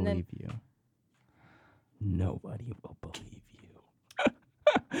stupid. And then believe you. Nobody will believe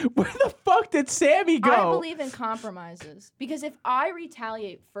you. Where the fuck did Sammy go? I believe in compromises because if I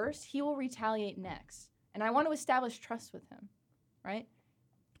retaliate first, he will retaliate next. And I want to establish trust with him, right?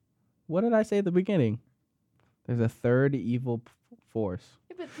 What did I say at the beginning? There's a third evil force.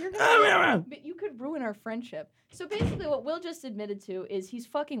 Yeah, but you're gonna, but you could ruin our friendship. So basically, what Will just admitted to is he's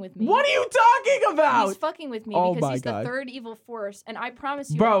fucking with me. What are you talking about? He's fucking with me Oh because my he's God. the third evil force, and I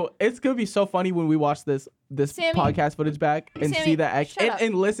promise you, Bro, it's gonna be so funny when we watch this Sammy- podcast footage back and Sammy, see the X shut up.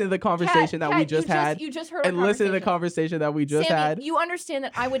 and listen to the conversation that we just had. You just heard. And listen to the conversation that we just Sammy, had. you understand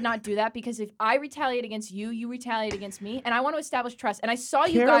that I would not do that because if I retaliate against you, you retaliate against me, and I want to establish trust. And I saw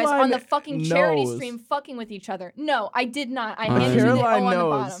you guys on the Caroline fucking charity knows. stream fucking with each other. No, I did not. I Caroline handed you the O Caroline on the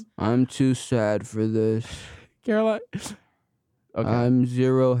knows. bottom. I'm too sad for this. Caroline. Okay. I'm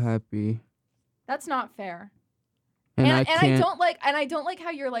zero happy. That's not fair. And I I can't. don't like how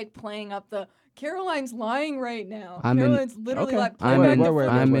you're like playing up the Caroline's lying right now. I'm an- Caroline's literally Okay. like I'm playing an, back wait,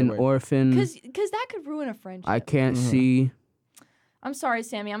 the I'm wait, an wait. orphan. because that could ruin a friendship. I can't Mhm. see. I'm sorry,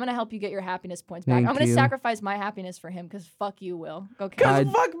 Sammy. I'm gonna help you get your happiness points back. Thank I'm gonna you. sacrifice my happiness for him because fuck you, Will. Go Cause I-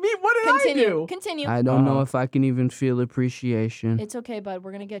 Carol. fuck me. What did I Continue. do? Continue. I don't know Uh-huh. if I can even feel appreciation. It's okay, bud.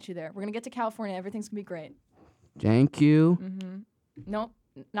 We're gonna get you there. We're gonna get to California. Everything's gonna be great. Thank you. Mm-hmm. Nope,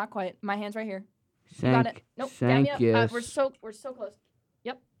 not quite. My hand's right here. You got it. Nope. Damn Thank you. yes. We're so close.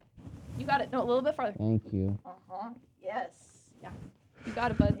 Yep. You got it. No, a little bit farther. Thank you. Uh-huh. Yes. Yeah. You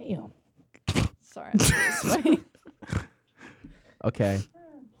got it, bud. Sorry. I'm this way. Okay.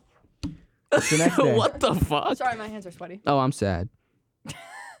 It's the next day. What the fuck? Sorry, my hands are sweaty. Oh, I'm sad.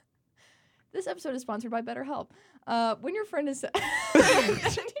 This episode is sponsored by BetterHelp. When your friend is...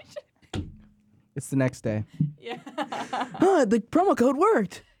 It's the next day. yeah. The promo code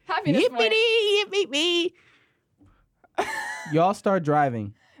worked. Happiness point. Yippee! Y'all start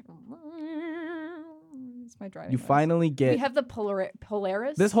driving. It's my driving You noise. finally We get. have the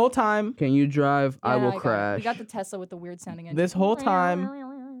Polaris. This whole time. Can you drive? I Yeah, will got it. crash. We got the Tesla with the weird sounding engine. This whole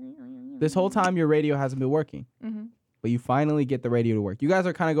time, your radio hasn't been working. Mm-hmm. But you finally get the radio to work. You guys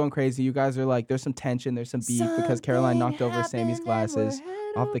are kind of going crazy. You guys are like, there's some tension, there's some beef because Caroline knocked over Sammy's glasses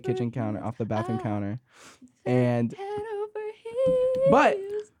off the kitchen counter, off the bathroom counter. And but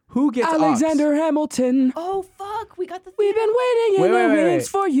who gets Alexander Hamilton. Oh fuck, we got the We've been waiting in Wait, the wait, wings wait.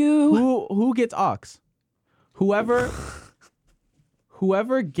 for you. Who gets ox? Whoever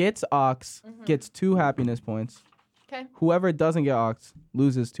gets ox gets 2 happiness points. Okay. Whoever doesn't get ox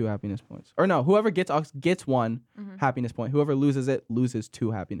loses 2 happiness points. Or no, whoever gets ox gets 1 happiness point. Whoever loses it loses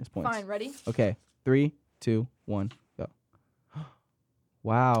 2 happiness points. Fine, ready? Okay. 3, 2, 1, go.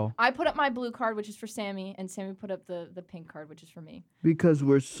 Wow. I put up my blue card, which is for Sammy, and Sammy put up the pink card, which is for me. Because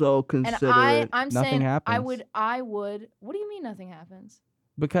we're so And considerate. I'm Nothing saying happens. I would. What do you mean nothing happens?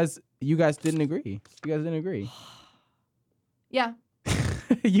 Because you guys didn't agree. You guys didn't agree. Yeah.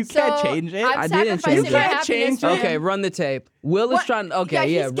 You So, can't change it. I'm I didn't sacrificing change my it. happiness Change for it. him. Okay, run the tape. Will is What? trying.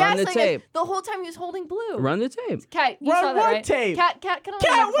 Okay, he's run the gaslighting us. tape. The whole time he was holding blue. Run the tape. Cat, you Run saw that, what right? tape? Cat, get on the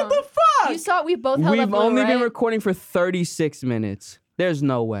Cat, what the microphone. fuck? You saw it. We both held up We've blue, only been right? recording for 36 minutes. There's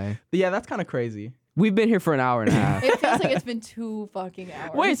no way. Yeah, that's kind of crazy. We've been here for an hour and a half. It feels like it's been 2 fucking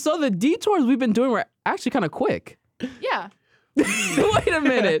hours. Wait, so the detours we've been doing were actually kind of quick. Yeah. Wait a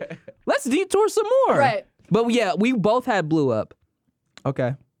minute. Let's detour some more. Right. But yeah, we both had blue up.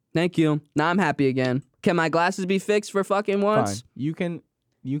 Okay. Thank you. Now I'm happy again. Can my glasses be fixed for fucking once? Fine. You can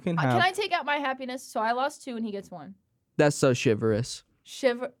Can have I take out my happiness? So I lost 2 and he gets 1. That's so chivalrous.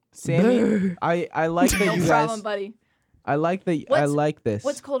 Shiver. Sammy. I like that No you problem, guys. buddy. I like that. I What's- like this.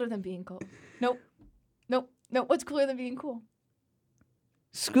 What's colder than being cold? Nope. What's cooler than being cool?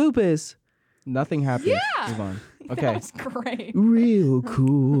 Scoopus. Nothing happens. Yeah. Move on. That Okay. was great. Real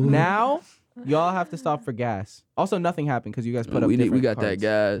cool. Now y'all have to stop for gas. Also, nothing happened because you guys put up. we different got that cards.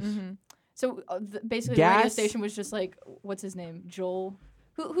 gas. Mm-hmm. So basically, the radio Gas- station was just like, what's his name? Joel.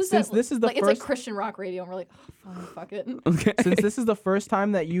 Who's Since that? this is the like, it's like first- Christian rock radio, and we're like, oh, fine, fuck it. Okay. Since this is the first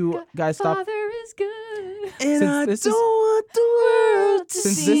time that you guys stopped. Father is good. And Since I this don't is- want the world to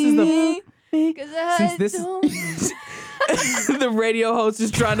Since see this is the- Because I Since this is- don't. the radio host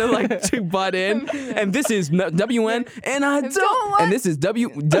is trying to like to butt in, and this is WN, and I don't, want and this is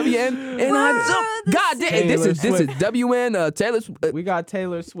WN, and I don't. God damn, this is Swift. WN. Taylor. We got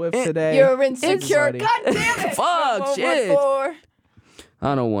Taylor Swift It- today. You're insecure. Everybody. God damn it. Fuck, What shit. for?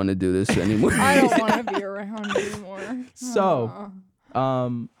 I don't want to do this anymore. I don't want to be around anymore. So,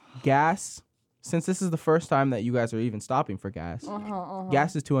 gas. Since this is the first time that you guys are even stopping for gas,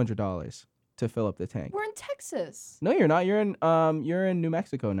 gas is $200 to fill up the tank. We're in Texas. No, you're not. You're in New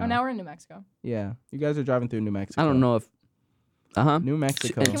Mexico now. Oh, now we're in New Mexico. Yeah, you guys are driving through New Mexico. I don't know if. New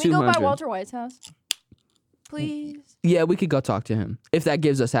Mexico. Can we go by 200. Walter White's house? Please. Yeah, we could go talk to him if that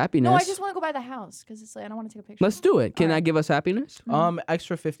gives us happiness. No, I just want to go by the house because it's like I don't want to take a picture. Let's do it. Can All that right. give us happiness?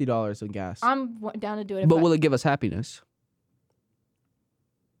 Extra $50 in gas. I'm down to do it. But will it give us happiness?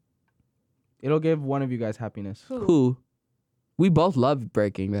 It'll give one of you guys happiness. Who? We both love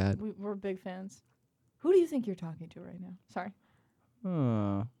Breaking Bad. We're big fans. Who do you think you're talking to right now? Sorry.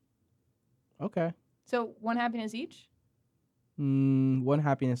 Okay. So 1 happiness each? One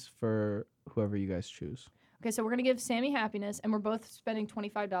happiness for whoever you guys choose. Okay, so we're gonna give Sammy happiness, and we're both spending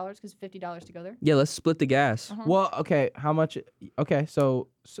 $25 because $50 to go there. Yeah, let's split the gas. Uh-huh. Well, okay. How much? Okay, so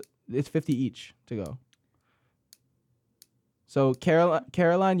it's 50 each to go. So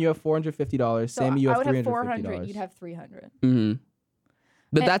Caroline, you have $450. So Sammy, you I have would have $350. 400. You'd have 300. Mm-hmm.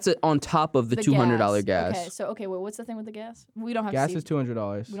 But And- that's on top of the $200 gas. Okay, well, what's the thing with the gas? We don't have Gas to see. is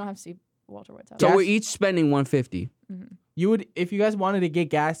 $200. We don't have to see Walter White's house. So Gas- we're each spending $150. You would, if you guys wanted to get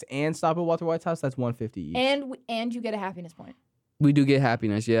gas and stop at Walter White's house, that's $150 each. And you get a happiness point. We do get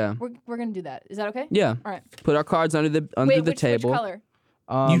happiness, yeah. We're gonna do that. Is that okay? Yeah. All right. Put our cards under the Wait, the which table. color?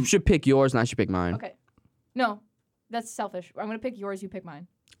 You should pick yours, and I should pick mine. Okay. No, that's selfish. I'm gonna pick yours. You pick mine.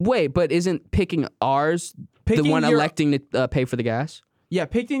 Wait, but isn't picking ours Picking the one your- electing to pay for the gas? Yeah,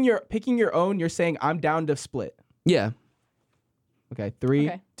 picking your own. You're saying I'm down to split. Yeah. Okay, 3,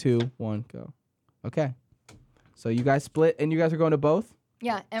 Okay. 2, 1, go. Okay. So you guys split, and you guys are going to both.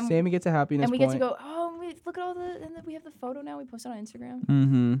 Yeah, and Sammy gets a happiness we get point. to go. Oh, look at all the, and then we have the photo now. We posted on Instagram.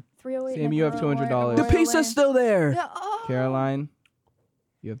 Mm-hmm. 308. Sam, you have $200. The Royal pizza's still there. Yeah, oh. Caroline,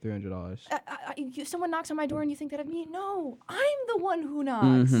 you have $300. Someone knocks on my door and you think that of me? No, I'm the one who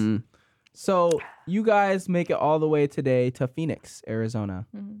knocks. Mm-hmm. So you guys make it all the way today to Phoenix, Arizona.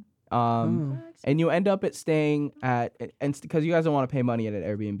 Mm-hmm. And you end up staying at, and because you guys don't want to pay money at an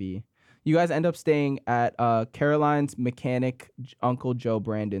Airbnb, you guys end up staying at Caroline's mechanic Uncle Joe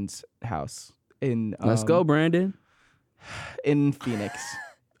Brandon's house in. Let's go, Brandon. In Phoenix.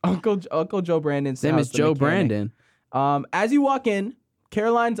 Uncle Joe Brandon's Name house. is the Joe mechanic. Brandon. As you walk in,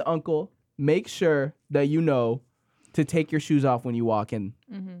 Caroline's uncle makes sure that you know to take your shoes off when you walk in,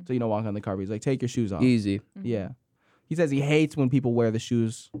 so you don't walk on the carpet. He's like, take your shoes off. Easy. Yeah. He says he hates when people wear the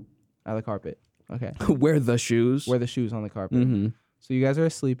shoes on the carpet. Okay. Wear the shoes. Wear the shoes on the carpet. Mm-hmm. So you guys are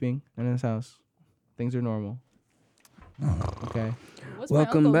sleeping in his house. Things are normal. Okay. What's my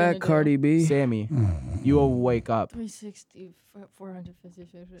Welcome uncle back, gonna do? Cardi B. Sammy, you will wake up. 360,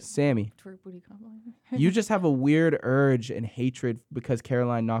 450. Sammy, Twerk booty combo. you just have a weird urge and hatred because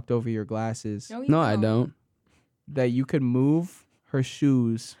Caroline knocked over your glasses No, you No, I don't. that you could move her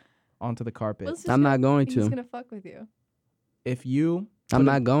shoes onto the carpet. Will's just I'm not going He's to. gonna fuck with you. If you, I'm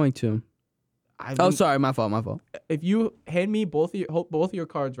not going to. I Oh, wouldn't- sorry, my fault. If you hand me both of your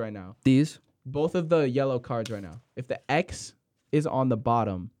cards right now, These. both of the yellow cards right now. If the X is on the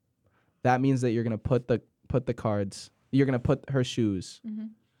bottom, that means that you're gonna put the cards. You're gonna put her shoes. Mm-hmm.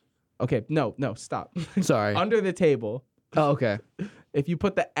 Okay, no, stop. Sorry. Under the table. Oh, okay. If you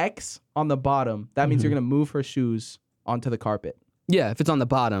put the X on the bottom, that means you're gonna move her shoes onto the carpet. Yeah, if it's on the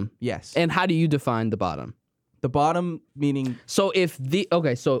bottom. Yes. And how do you define the bottom? The bottom meaning. So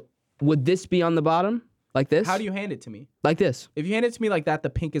so would this be on the bottom? Like this? How do you hand it to me? Like this? If you hand it to me like that, the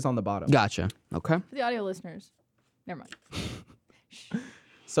pink is on the bottom. Gotcha. Okay. For the audio listeners, never mind.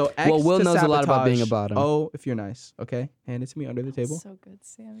 So X Well, Will to knows a lot about being a sabotage. bottom. Oh, if you're nice. Okay, hand it to me under the table. So good,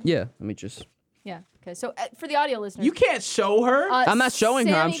 Sammy. Yeah, let me just. Yeah. Okay. So for the audio listeners, You can't show her. I'm not showing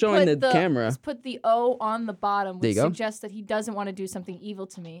her, I'm Sammy showing put the camera. He's put the O on the bottom, There which you go. suggests that he doesn't want to do something evil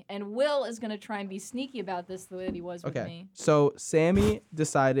to me. And Will is gonna try and be sneaky about this the way that he was with Okay. me. So Sammy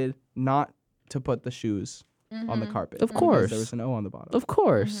decided not to put the shoes on the carpet. Of because course. there was an O on the bottom. Of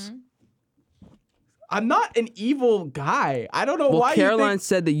course. I'm not an evil guy. I don't know Well, why Caroline you think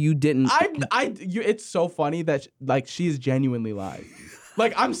said that you didn't. it's so funny that she's genuinely lying.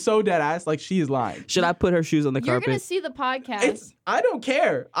 Like I'm so dead ass. Like she is lying. Should I put her shoes on the You're carpet? gonna see the podcast. I don't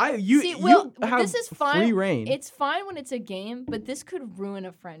care. See, You Will, have this is fine. free reign. It's fine when it's a game, but this could ruin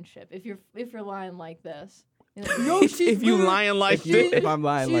a friendship if you're lying like this. You know, if you lying like this, if I'm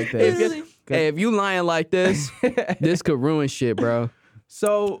lying like she's this. literally- hey, if you lying like this, this could ruin shit, bro.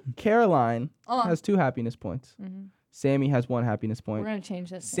 So Caroline Oh. has 2 happiness points. Sammy has 1 happiness We're point. gonna change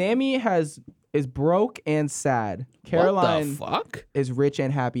this. Sammy is broke and sad. Caroline What the fuck? is rich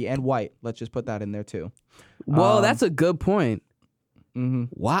and happy and white. Let's just put that in there too. Well, that's a good point. Mm-hmm.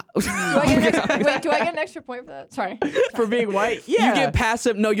 Wow. Do I get an extra point for that? Sorry. For being white, yeah. You get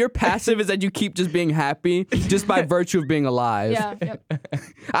passive. No, your passive is that you keep just being happy just by virtue of being alive. Yeah. Yep.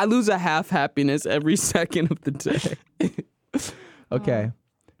 I lose a half happiness every second of the day. Okay.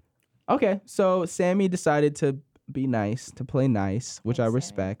 Okay. So Sammy decided to be nice, to play nice, which I Thanks,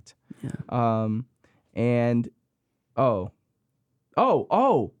 Sammy. respect. And oh,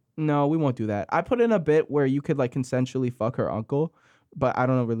 no, we won't do that. I put in a bit where you could like consensually fuck her uncle, but I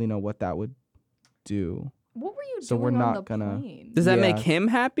don't really know what that would do. What were you So doing we're on not the gonna- plane? Does that Yeah. make him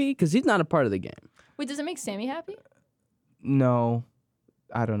happy? Because he's not a part of the game. Wait, does it make Sammy happy? No,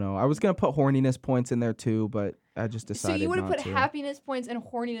 I don't know. I was gonna put horniness points in there too, but I just So decided you would have not put to. happiness points and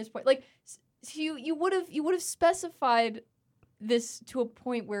horniness points. Like so you would have specified this to a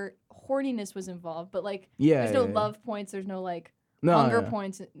point where horniness was involved, but like Yeah. there's no yeah, love points, there's no like No, hunger yeah.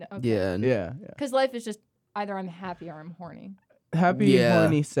 points. No, okay. Yeah. Yeah. Because life is just either I'm happy or I'm horny. Happy, Yeah.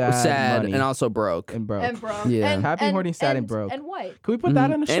 horny, sad, money, and also broke. and broke. And broke. Yeah. And, Happy, and, horny, sad, and and broke. And white. Can we put that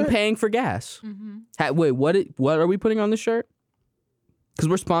Mhm. on a shirt? And paying for gas. Mm-hmm. Wait, what are we putting on the shirt? Because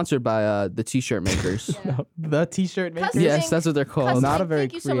we're sponsored by the t-shirt makers. Yeah. The t-shirt makers. Custom- Yes, that's what they're called. Custom, Not a very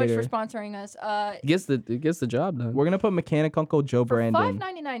thank you so much for creator. sponsoring us. It gets the job done. We're gonna put Mechanic Uncle Joe For Brandon.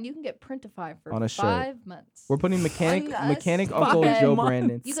 $5.99, you can get Printify for On a shirt. 5 months. We're putting Mechanic On us. Mechanic Uncle 5 Joe months.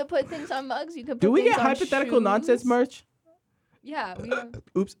 Brandon. You could put things on mugs. You could put Do we things get on hypothetical shoes. nonsense merch? Yeah, we have.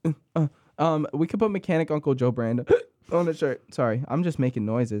 Oops. We could put Mechanic Uncle Joe Brandon on a shirt. Sorry, I'm just making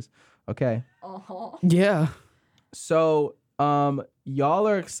noises. Okay. Uh-huh. Yeah. So, y'all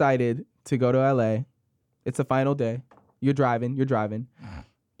are excited to go to LA. It's the final day. You're driving.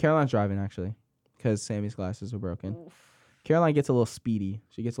 Caroline's driving actually, because Sammy's glasses are broken. Caroline gets a little speedy.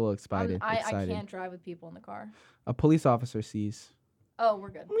 She gets a little excited. I excited. can't drive with people in the car. A police officer sees. Oh, we're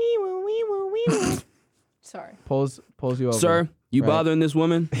good. Sorry. Pulls you over. Sir, you Right. bothering this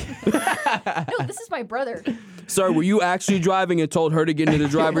woman? No, this is my brother. Sir, were you actually driving and told her to get into the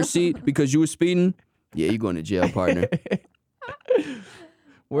driver's seat because you were speeding? Yeah, you're going to jail, partner.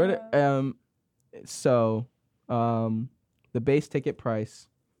 The base ticket price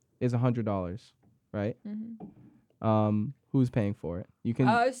is $100, right? Mm-hmm. Who's paying for it? You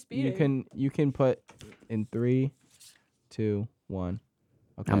can Speeding. you can put in 3, 2, 1.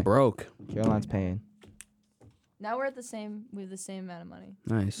 Okay. I'm broke. Caroline's paying. Now we have the same amount of money.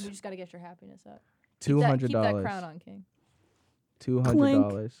 Nice. We just got to get your happiness up. $200. Keep that crown on, King.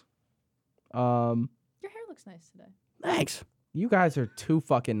 $200. Your hair looks nice today. Thanks. You guys are too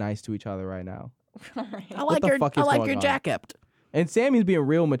fucking nice to each other right now. All right. I What like the your fuck is going on? jacket. And Sammy's being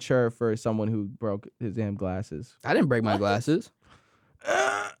real mature for someone who broke his damn glasses. I didn't break my glasses.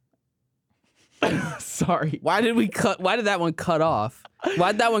 Sorry. Why did that one cut off?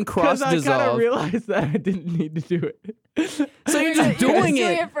 Why did that one cross Because I kind of dissolve? realized that I didn't need to do it. So you're just doing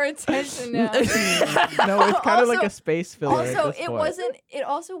it. for attention now. No, it's kind of like Also- a space filler. at Also, this point. it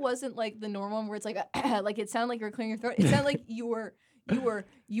also wasn't like the normal one where it's like like it sounded like you were clearing your throat. It sounded like you were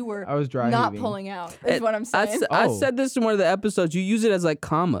I was dry not heaving. pulling out. Is what I'm I, saying. I Oh. said this in one of the episodes. You use it as like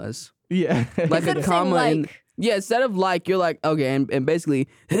commas. Yeah. Like Instead a of saying comma in like. yeah, instead of like you're like okay and basically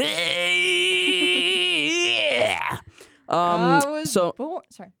I was so born.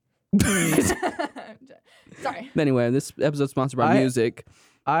 Sorry. Sorry. anyway, this episode's sponsored by music.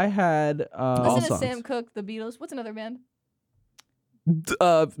 I had All Listen to songs. Sam Cooke, The Beatles. What's another band?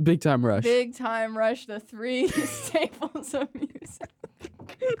 Big Time Rush. Big Time Rush, the 3 staples of music.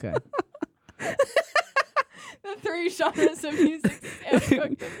 okay. The 3 genres of music. Sam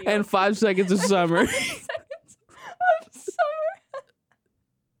Cooke, The Beatles. And 5 Seconds of Summer. 5 seconds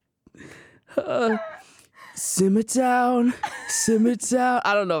of summer. Simmer down, simmer down.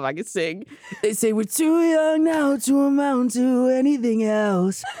 I don't know if I can sing. They say we're too young now to amount to anything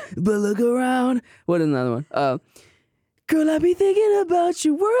else. But look around. What is another one? Girl, I be thinking about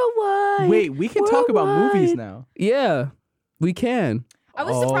you worldwide. Wait, we can talk about movies worldwide. now. Yeah, we can. I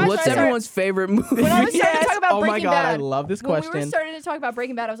was Oh. surprised. What's when I started- everyone's favorite movie? When I was starting to talk about Oh my Breaking god, I Bad. love this When we question. were starting to talk about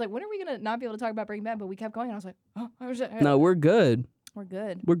Breaking Bad, I was like, when are we gonna not be able to talk about Breaking Bad? But we kept going, and I was like, oh, No, we're good. we're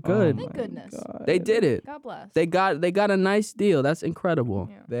good. We're good. Thank my goodness. God. They did it. God bless. They got a nice deal. That's incredible.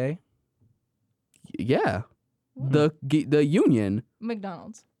 Yeah. They? Yeah. What? The union.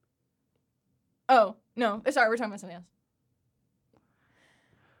 McDonald's. Oh no, sorry, we're talking about something else.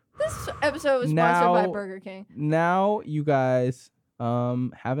 This episode was sponsored by Now- Burger King. Now you guys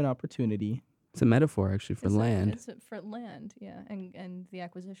have an opportunity. It's a metaphor actually for land. For land, yeah, and the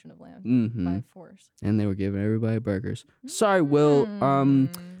acquisition of land Mm-hmm. by force. And they were giving everybody burgers. Sorry, Will.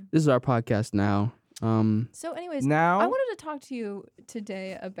 This is our podcast now. So, anyways, Now I wanted to talk to you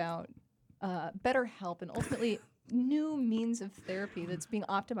today about BetterHelp and ultimately new means of therapy that's being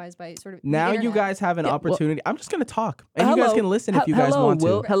optimized by sort of the now you internet. guys have an Yeah, well- opportunity. I'm just gonna talk, and you guys can listen if you guys hello, want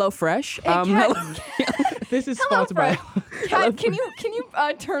Will. to. Hello, Fresh. Hey, Kat, This is Hello, sponsored by. Kat, can you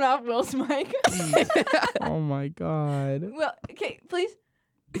turn off Will's mic? Oh my god. Well, okay, please.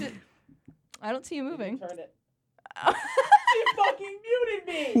 I don't see you moving. Turn it. She fucking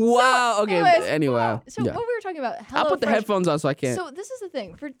muted me. Wow. Okay. anyways, Anyway. So yeah. what we were talking about, I'll put the HelloFresh. headphones on so I can't. So this is the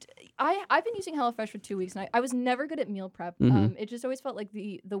thing. I've been using HelloFresh for 2 weeks, and I was never good at meal prep. Mhm. It just always felt like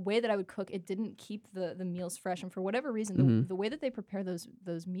the way that I would cook, it didn't keep the meals fresh. And for whatever reason, Mhm. the way that they prepare those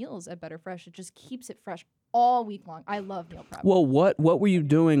meals at Better Fresh, it just keeps it fresh all week long. I love meal prep. Well, what were you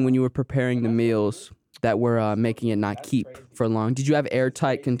doing when you were preparing the meals that were making it not keep for long? Did you have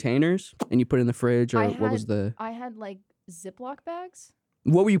airtight containers and you put it in the fridge, or what was the? I had like Ziploc bags.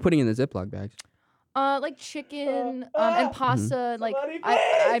 What were you putting in the Ziploc bags? Like chicken and pasta. Like Somebody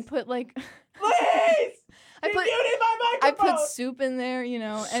I put like Please. I put soup in there, you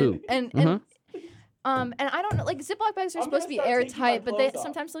know, and Soup. and and I don't know, like Ziploc bags are supposed to be airtight, but they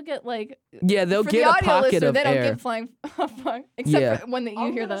sometimes they'll get like Yeah, they'll for get the a audio pocket listener, of they don't air. get flying except Yeah. for when that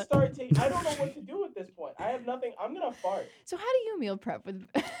you hear that. I don't know what to do at this point. I have nothing. I'm gonna fart. So how do you meal prep with?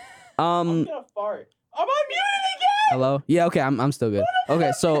 Um. gonna fart. Am I muted Hello. Yeah. Okay. I'm still good.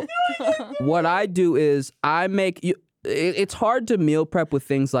 Okay. So what I do is I make you. It's hard to meal prep with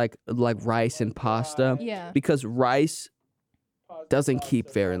things like rice and pasta Yeah. because rice doesn't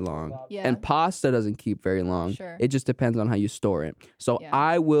keep very long. Yeah. And pasta doesn't keep very long. Sure. It just depends on how you store it. So Yeah.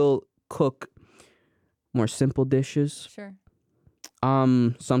 I will cook more simple dishes. Sure.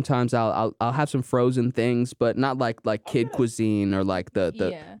 Sometimes I'll have some frozen things, but not like kid cuisine or like the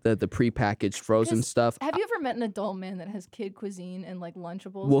prepackaged frozen 'Cause stuff. Have you ever met an adult man that has kid cuisine and like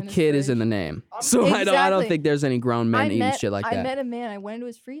Lunchables? Well, in his kid is in fridge? the name, so I don't Exactly. think there's any grown men eating shit like that. I met a man. I went into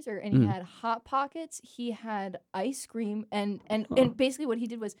his freezer and he had Hot Pockets. He had ice cream, and basically what he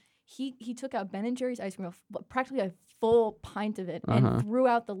did was he took out Ben and Jerry's ice cream, practically a full pint of it, and threw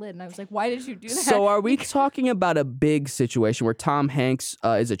out the lid. And I was like, "Why did you do that?" So are we talking about a big situation where Tom Hanks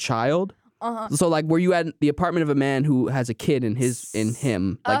is a child? So like, were you at the apartment of a man who has a kid in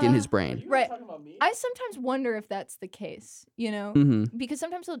him, like in his brain? Right. I sometimes wonder if that's the case, you know, because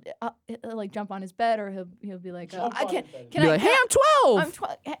sometimes he'll like jump on his bed, or he'll be like, "I can't." Be like, hey, I'm 12. I'm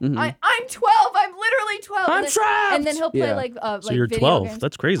 12. I'm 12. I'm literally 12. I'm and then, trapped. And then he'll play Yeah. like So you're video 12. games.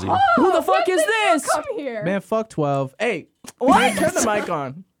 That's crazy. Who the fuck when is did you this? Come here. Man, fuck 12. Hey, what? Turn the mic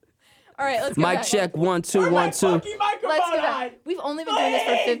on. All right, let's go Mic back. check 1 2 1 2. Let's go back. We've only been doing this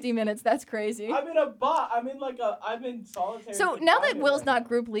for 50 minutes. That's crazy. I'm in a bot. I'm in solitary. So now that Will's not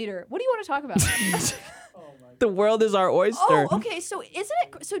group leader, what do you want to talk about? The world is our oyster. Oh, okay. So isn't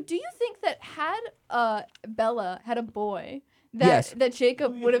it? So do you think that had Bella had a boy, Yes. that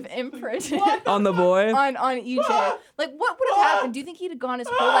Jacob would have imprinted On the boy. on EJ? Like, what would have happened? Do you think he'd have gone his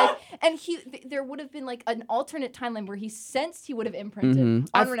whole life, and there would have been like an alternate timeline where he sensed he would have imprinted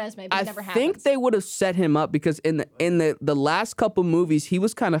on Renesmee, but it never happened? I think they would have set him up because in the last couple movies he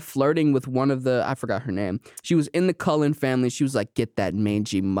was kind of flirting with one of the, I forgot her name. She was in the Cullen family. She was like, "Get that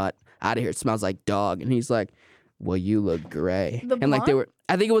mangy mutt out of here. It smells like dog." And he's like, "Well, you look gray." The and like they blonde? were,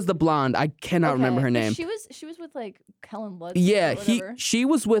 I think it was the blonde. I cannot remember her name. She was with like Kellen Lutz. Yeah, or whatever. she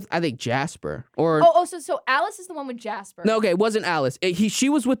was with, I think, Jasper or So Alice is the one with Jasper. no, okay, it wasn't Alice. She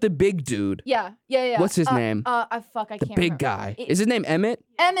was with the big dude. Yeah. What's his name? I The can't big remember. guy. Is his name Emmett?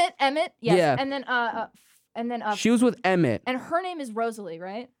 Emmett. Yes. Yeah. And then She was with Emmett. and her name is Rosalie,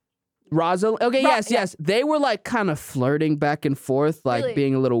 right? Rosalind. Okay, yeah. yes. They were like kind of flirting back and forth, like Really?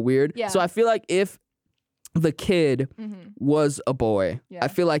 being a little weird. Yeah. So I feel like if the kid Mm-hmm. was a boy, Yeah. I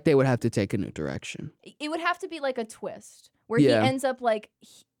feel like they would have to take a new direction. It would have to be like a twist where Yeah. he ends up like,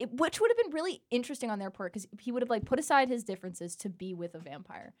 which would have been really interesting on their part because he would have like put aside his differences to be with a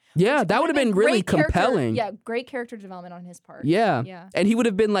vampire. Yeah, Which that would have been really great character- compelling. Yeah, great character development on his part. Yeah. Yeah. And he would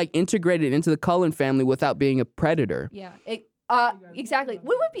have been like integrated into the Cullen family without being a predator. Yeah. Exactly.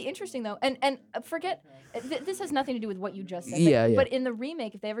 What would be interesting though, and forget this has nothing to do with what you just said. Yeah, yeah. But in the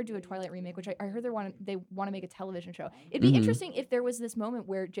remake, if they ever do a Twilight remake, which I heard they want to make a television show, it'd Mm-hmm. be interesting if there was this moment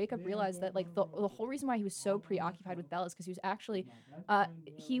where Jacob realized that like the whole reason why he was so preoccupied with Bella is because he was actually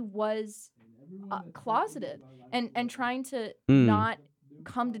closeted and trying to not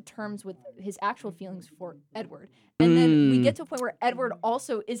come to terms with his actual feelings for Edward. And then we get to a point where Edward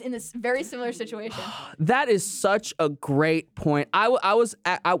also is in this very similar situation. That is such a great point.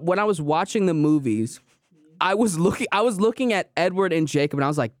 When I was watching the movies, I was looking at Edward and Jacob, and I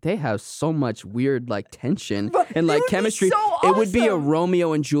was like, they have so much weird like tension and like would be chemistry. so It would be a awesome.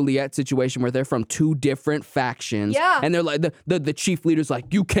 Romeo and Juliet situation where they're from two different factions. Yeah. And they're like the chief leader's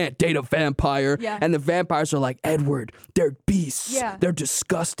like, you can't date a vampire. Yeah. And the vampires are like, Edward, they're beasts. Yeah. They're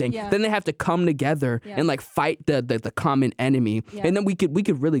disgusting. Yeah. Then they have to come together Yeah. and like fight the common enemy. Yeah. And then we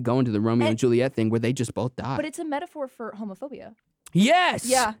could really go into the Romeo and Juliet thing where they just both die. But it's a metaphor for homophobia. Yes.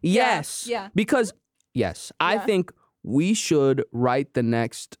 Yeah, Yes. yeah. Because yes, I Yeah. think we should write the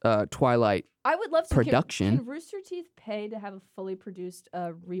next Twilight. I would love to. Production. Can Rooster Teeth pay to have a fully produced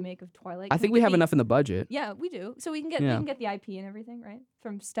remake of Twilight? I Can think we get have the- enough in the budget. Yeah, we do. So we can get Yeah. the IP and everything, right?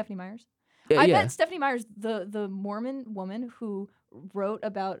 From Stephanie Myers. Yeah, I yeah. bet Stephanie Myers, the Mormon woman who wrote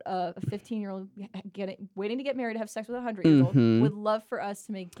about a 15-year-old waiting to get married to have sex with a 100-year-old, would love for us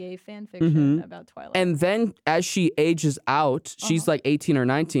to make gay fan fiction about Twilight. And then as she ages out, she's like 18 or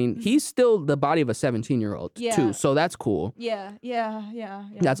 19. He's still the body of a 17-year-old Yeah. too. So that's cool. yeah.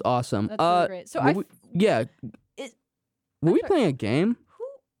 That's awesome. That's really great. So were yeah. It- Were we sorry. playing a game?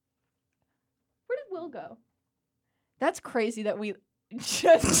 Where did Will go? That's crazy that we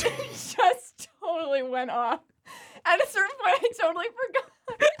just totally went off. At a certain point, I totally forgot.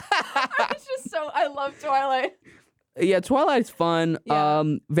 I love Twilight. Yeah, Twilight's fun. Yeah.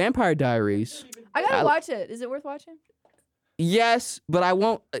 Vampire Diaries. I gotta watch it. Is it worth watching? Yes, but I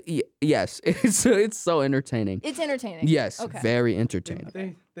won't. Yes, it's so entertaining. It's entertaining. Yes, Okay. very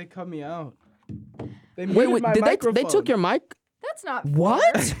entertaining. They cut me out. They Wait, muted my did they microphone. took your mic? That's not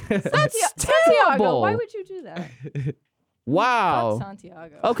What? fair. That's Santiago, terrible. why would you do that? Wow. Fuck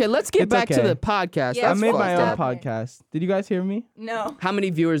Santiago. Okay, let's get It's back to okay. the podcast. Yeah, I That's made fucked my fucked own up. up. podcast. Did you guys hear me? No. How many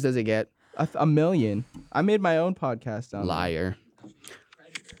viewers does it get? A million. I made my own podcast on there. Liar.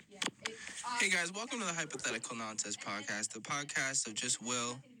 Hey guys, welcome to the Hypothetical Nonsense Podcast, the podcast of just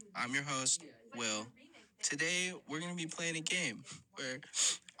Will. I'm your host, Will. Today, we're going to be playing a game where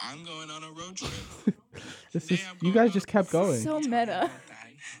I'm going on a road trip. You guys just kept going. So meta.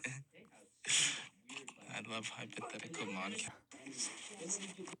 I love hypothetical nonsense.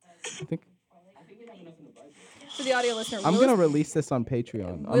 I think For the audio listener, I'm Will gonna is- release this on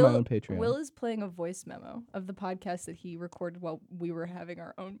Patreon, on Will- my own Patreon. Will is playing a voice memo of the podcast that he recorded while we were having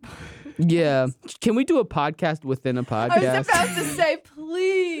our own. Yeah. Can we do a podcast within a I was podcast? about to say,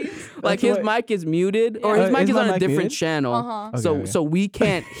 please. Like That's his what- mic is muted, or Yeah. his mic Is is my on a mic different muted? channel. Uh-huh. So Okay. so we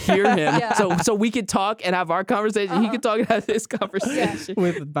can't hear him. Yeah. So we can talk and have our conversation. He can talk and have his conversation.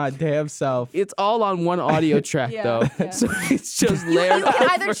 With my damn self. It's all on one audio track Yeah, though. yeah. So it's just You layered. can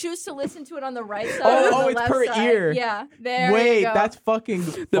over. either choose to listen to it on the right side Oh, or oh, the it's left per side. ear. Yeah, there Wait, you go. that's fucking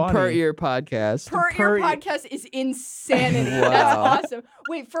the funny. per ear podcast. Per per ear ear- podcast is insanity. Wow. That's awesome.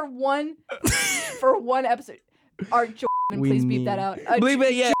 Wait, for one episode, our Jordan, We please beep that need- out. Believe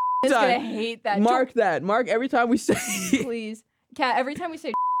it, yeah. Is gonna Time. hate that. Mark that. Mark every time we say. Please, Kat. Every time we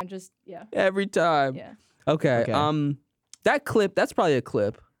say, just yeah, Every time. yeah. Okay. Okay. That clip. That's probably a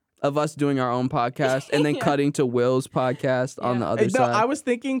clip of us doing our own podcast and then Yeah. cutting to Will's podcast on the Yeah. other No, side. I was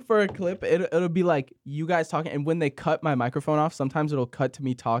thinking for a clip, it'll be like you guys talking, and when they cut my microphone off, sometimes it'll cut to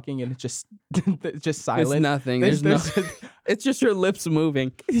me talking, and it's just it's just silent. It's nothing. There's- There's no. It's just your lips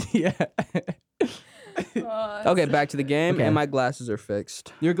moving. yeah. Okay, back to the game, Okay. and my glasses are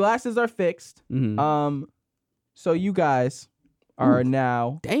fixed. Your glasses are fixed. Mhm. So you guys are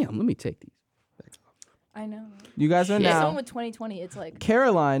now. Damn, let me take these. I know. You guys are Shit. Yeah. Someone now. with 2020, it's like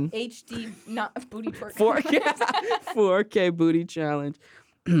Caroline. HD, not booty twerk. 4K booty challenge.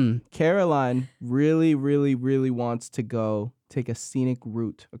 Caroline really, really, really wants to go take a scenic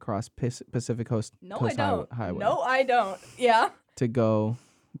route across Pacific Coast, No, I Coast don't. Highway No, I don't. Yeah. to go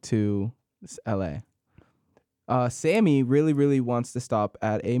to LA. Sammy really, really wants to stop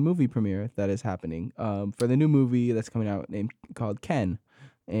at a movie premiere that is happening for the new movie that's coming out called Ken.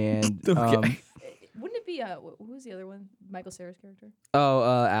 And Okay. Wouldn't it be who's the other one? Michael Cera's character. Oh,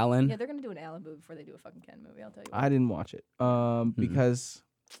 Alan. Yeah, they're gonna do an Alan movie before they do a fucking Ken movie. I'll tell you. What. I didn't watch it because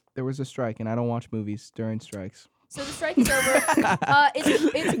there was a strike, and I don't watch movies during strikes. So the strike is over.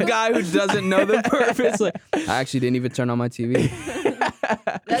 It's A good. guy who doesn't know the purpose. Like, I actually didn't even turn on my TV.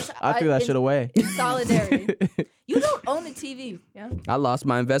 I threw that shit away. It's solidarity. You don't own a TV, yeah. I lost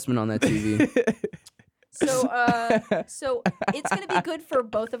my investment on that TV. So it's gonna be good for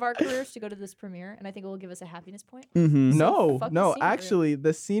both of our careers to go to this premiere, and I think it will give us a happiness point. Mm-hmm. No, fuck the no. scenic route. Actually,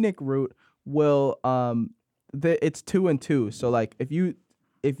 the scenic route will it's 2 and 2. So like if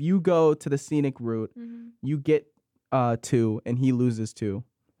you go to the scenic route, you get 2 and he loses 2.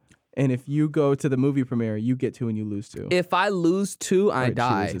 And if you go to the movie premiere, you get 2 and you lose 2. If I lose 2, I Right, she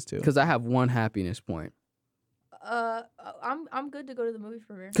die loses 2. because I have 1 happiness point. I'm good to go to the movie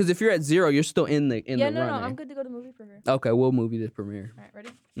premiere. Because if you're at 0, you're still in the Yeah, the no, running. I'm good to go to the movie premiere. Okay, we'll movie the premiere. All right, ready?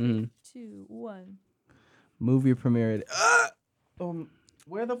 Mhm. 2, 1. Movie premiere.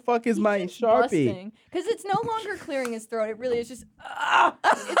 Where the fuck is my Sharpie? Because it's no longer clearing his throat. It really is just.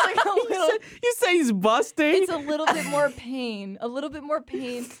 It's like a little. You say he's busting? It's a little bit more pain. A little bit more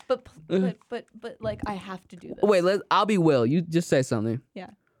pain. But like I have to do this. Wait, I'll be Will. You just say something.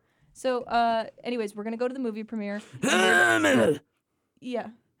 Yeah. So, anyways, we're gonna go to the movie premiere. Yeah.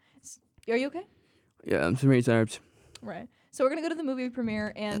 Are you okay? Yeah, I'm some nerves. Right. So we're gonna go to the movie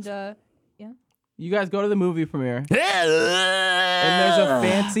premiere, and You guys go to the movie premiere, and there's a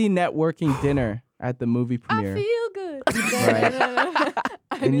fancy networking dinner at the movie I premiere. feel good. Right.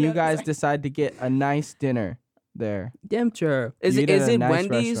 I And knew you that was guys right. decide to get a nice dinner there. Damn sure. Is You it eat at is a it nice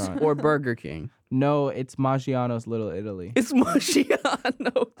Wendy's restaurant. or Burger King? No, it's Maggiano's Little Italy. It's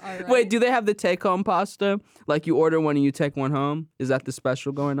Maggiano. All right. Wait, do they have the take-home pasta? Like you order one and you take one home? Is that the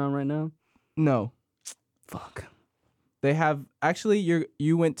special going on right now? No, Fuck. they have actually.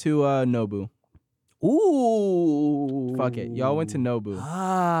 You went to Nobu. Ooh. Fuck it, y'all went to Nobu.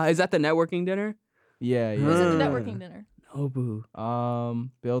 Ah, is that the networking dinner? Yeah, Who's yeah. at the networking dinner? Nobu.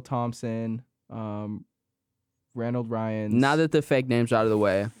 Bill Thompson, Randall Ryan's. Now that the fake names are out of the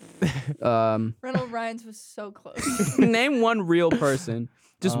way, Reynolds Ryan's was so close. name one real person.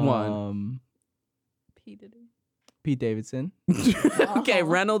 Just one. P Diddy. Pete Davidson. Okay,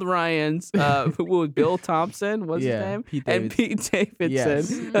 Reynolds Ryan's. Who was Bill Thompson? What's Yeah, his name? Pete And Davidson. Pete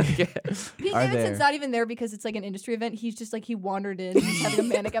Davidson. Okay. Pete Are Davidson's there. not even there because it's like an industry event. He's just like he wandered in. He's having a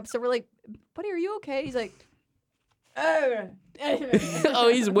manic episode. We're like, buddy, are you okay? He's like, Oh,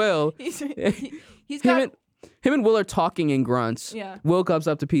 he's Will. he's Him got and Will are talking in grunts. yeah. Will comes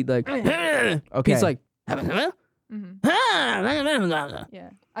up to Pete like, Okay. Pete's like, Yeah.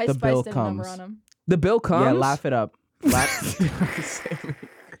 I The bill spiced in a number comes. on him. The bill comes. Yeah, laugh it up. We're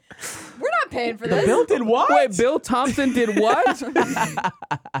not paying for this. The bill did what? Wait, Bill Thompson did what?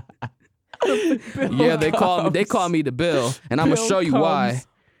 Yeah, they call me the Bill, and I'm gonna Bill show you why.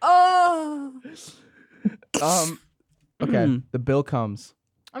 comes. Oh. Okay, the bill comes.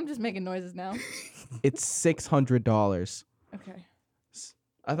 I'm just making noises now. It's $600. Okay.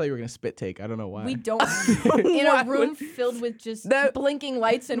 I thought you were gonna spit take. I don't know why. We don't in a room filled with just That- blinking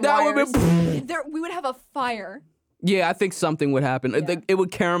lights and that wires. would've We would have a fire. Yeah, I think something would happen. Yeah. It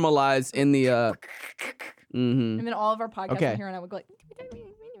would caramelize in the. And then all of our podcasts Okay. would hear and I would go like,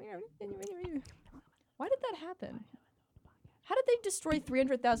 why did that happen? How did they destroy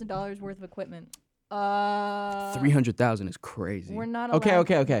 $300,000 worth of equipment? 300,000 is crazy. We're not allowed.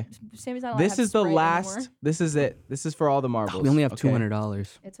 Okay. Sammy's not allowed to This have is the Sprite last. anymore. This is it. This is for all the marbles. We only have okay?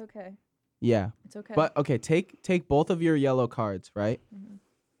 $200. It's okay. Yeah, It's okay. but okay. Take both of your yellow cards, right?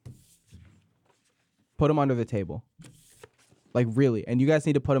 Put them under the table. Like really, and you guys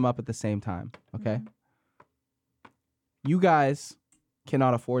need to put them up at the same time. Okay. You guys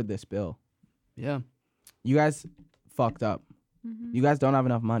cannot afford this bill. Yeah. You guys fucked up. You guys don't have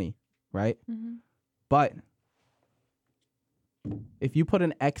enough money, right? But if you put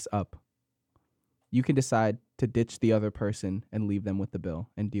an X up, you can decide to ditch the other person and leave them with the bill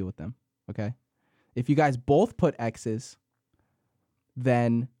and deal with them. Okay? If you guys both put X's,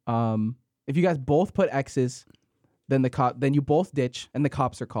 then then you both ditch and the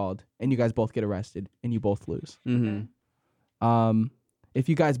cops are called and you guys both get arrested and you both lose. Mm-hmm. If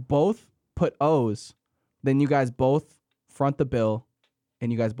you guys both put O's, then you guys both front the bill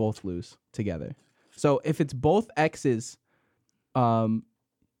and you guys both lose together. So if it's both X's,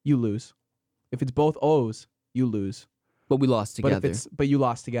 you lose. If it's both O's, you lose. But we lost together. But you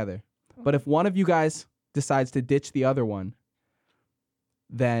lost together. But if one of you guys decides to ditch the other one,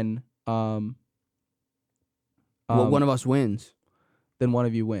 then Well, one of us wins. then one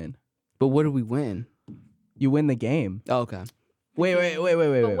of you win. But what do we win? You win the game. Oh, okay. Wait. But Wait,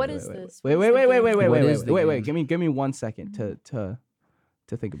 what is this? Wait. What is the game? What is the Wait. game? Give me 1 second to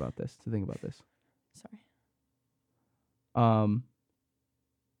think about this. Sorry.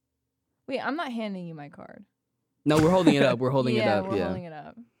 Wait, I'm not handing you my card. No, we're holding it up. We're holding it up. We're Yeah. holding it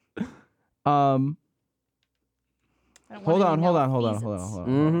up. Um. I don't Hold want on. any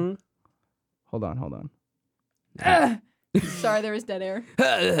Mm-hmm. Hold on. Sorry, there was dead air.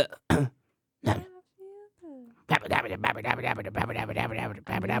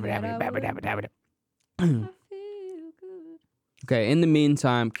 Okay. In the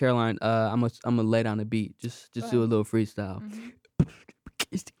meantime, Caroline, I'm gonna lay down a beat. Just Go do a ahead. little freestyle.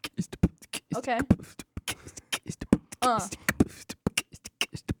 Okay.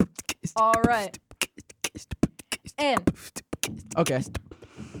 All right. And Okay.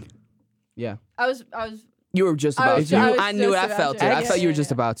 Yeah. I was. You were just I about was to. ju- I was I knew it. just I about felt to. it. I X. thought you were Yeah, just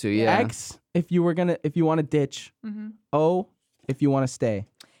yeah. about to. Yeah. X if you want to ditch. O if you want to stay.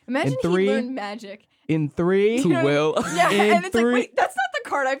 Imagine In three- he learned magic. In 3, Who will? Yeah, In and it's like, three- wait, that's not the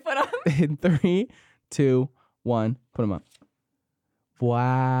card I put up. in 3, 2, 1, put them up.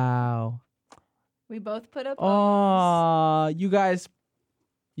 Wow. We both put up. Oh, you guys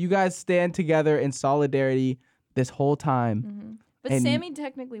stand together in solidarity this whole time. Mm-hmm. But and- Sammy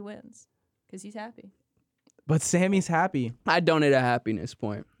technically wins because he's happy. But Sammy's happy. I donate a happiness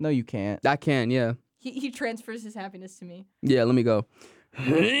point. No, you can't. I can. Yeah. He transfers his happiness to me. Yeah. Let me go.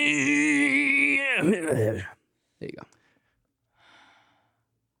 There you go.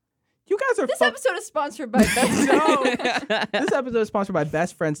 You guys are This episode is sponsored by Best This episode is sponsored by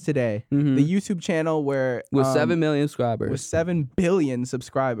Best Friends Today, Mhm. the YouTube channel where With 7 million with subscribers. 7 billion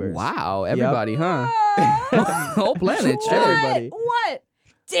subscribers. Wow. Everybody, huh? Whole planet. What? Shit. Everybody. What?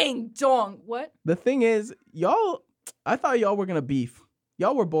 Ding dong. What? The thing is, I thought y'all were gonna beef.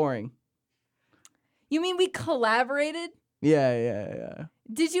 Y'all were boring. You mean we collaborated? Yeah.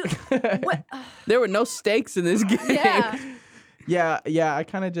 Did you? What? There were no stakes in this game. Yeah. Yeah, I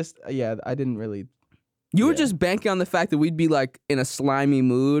kind of just, I didn't really. You were Yeah. just banking on the fact that we'd be like in a slimy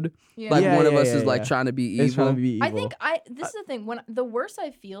mood. Yeah. Like Yeah, one of yeah, us yeah, is like yeah. trying to be It's evil. trying to be evil. I think this is the thing. When the worse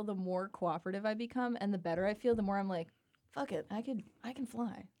I feel, the more cooperative I become, and the better I feel, the more I'm like, fuck it, I can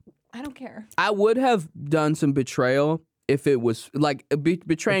fly. I don't care. I would have done some betrayal if it was like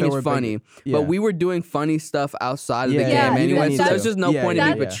betraying there is were funny, yeah. but we were doing funny stuff outside of the Yeah, game yeah, anyway. you So need there's to. just no Yeah, point in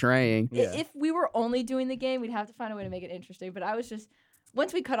yeah, me yeah. betraying. Yeah. If we were only doing the game, we'd have to find a way to make it interesting. But I was just,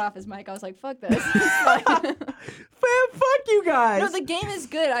 once we cut off his mic, I was like, fuck this. It's fine. Man, fuck you guys. No, the game is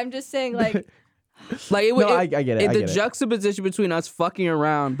good. I'm just saying, like, Like it, No, it, I get it. I the get it. juxtaposition between us fucking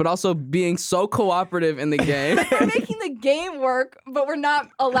around, but also being so cooperative in the game. We're making the game work, but we're not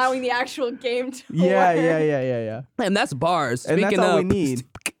allowing the actual game to Yeah, work. yeah. And that's bars. And Speaking that's all of, we need.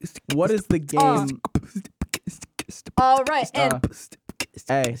 What is the game? All right, and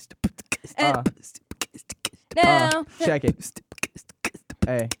Hey, and now check it.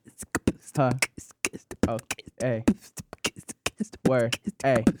 Hey, huh? Oh, hey. Word.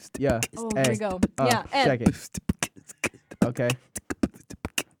 Hey, yeah. oh, Hey. here we go. Yeah, and Check it. Okay.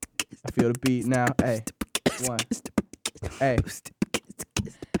 I feel the beat now. Hey. One. Hey.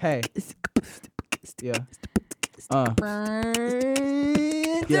 Hey. Yeah.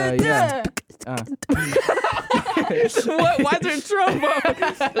 Yeah. what? Why is there a trombone?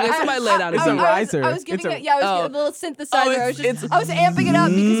 Okay, somebody lay down. It's a a beat. riser. I was giving It's a- it, yeah, I was Oh. giving a little synthesizer. it's- I was amping it up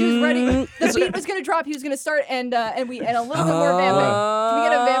because he was ready. The beat was gonna drop. He was gonna start, and a little bit more vamping. Can we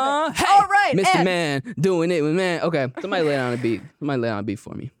get a vamping? Hey, All right, Mr. and Man, doing it with man. Okay, somebody lay down a beat. Somebody lay down a beat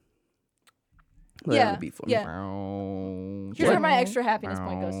for me. Lay down a beat for me. here's where my extra happiness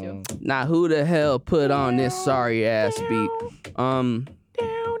point goes to. Now, who the hell put on this sorry ass beat?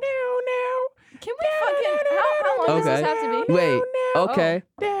 Can we fucking? How long does this have to be? Wait. Okay.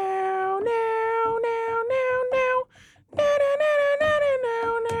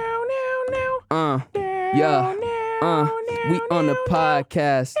 Yeah. We on the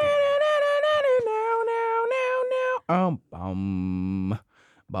podcast. Bum.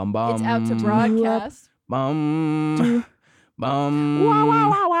 Bum bum. It's out to broadcast. Bum. Bum.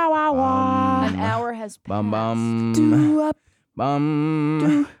 An hour has passed, Bum bum.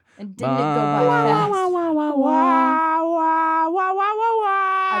 Bum. and didn't it go by fast?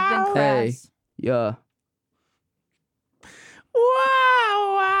 I've been Hey. crass. Yeah.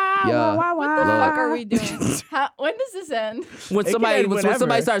 What the Look. fuck are we doing? When does this end? When It somebody can end when somebody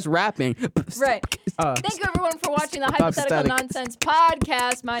whenever. starts rapping. Right. Thank you everyone for watching the Hypothetical static. Nonsense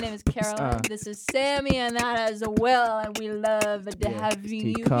podcast. My name is Caroline. This is Sammy, and that is Will, and we love having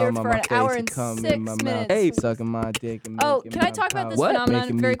you here for an hour and 6 minutes. Hey. Sucking my dick and Oh, making can I my talk about this pouch. phenomenon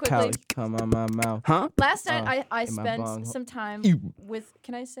Making very me quickly? pouch come on my mouth. Huh? Last night, I in my spent bong. some time with.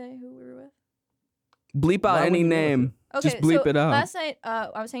 Can I say who we were with? Bleep out Why any would you do name. Okay, Just bleep so it out. Last night,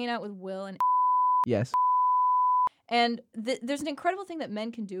 I was hanging out with Will and. Yes. And there's an incredible thing that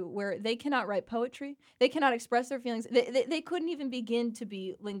men can do where they cannot write poetry. They cannot express their feelings. They couldn't even begin to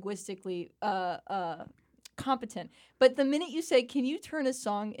be linguistically competent. But the minute you say, can you turn a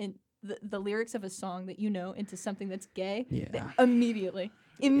song in the lyrics of a song that you know into something that's gay? Yeah. Immediately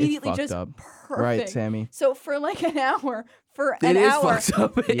fucked just up. perfect. Right, Sammy. So for like an hour, It is fucked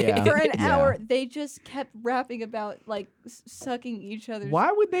up. Yeah. for an Yeah. hour, they just kept rapping about like sucking each other's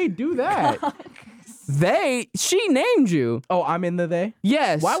Why would they do that? She named you. Oh, I'm in the they?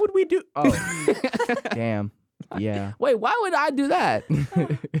 Yes. Why would we do? Oh, damn. Yeah. Wait, why would I do that?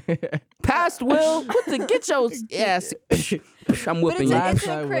 Past Will, get your ass. I'm whooping you. it's Last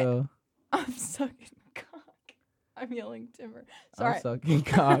a I cra- will. I'm sucking cock. I'm yelling timber. I'm Sorry. sucking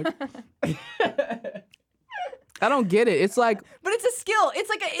cock. I don't get it. It's like But it's a skill. It's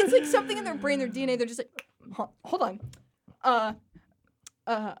like something in their brain, their DNA. They're just like, hold on.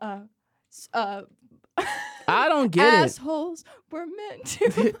 I don't get it. Assholes were meant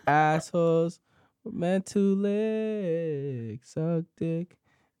to. Assholes were meant to lick, suck dick,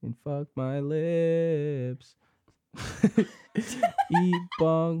 and fuck my lips. Eat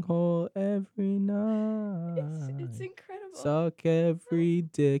bong hole every night. It's incredible. Suck every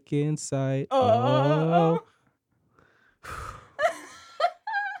dick in sight. Oh.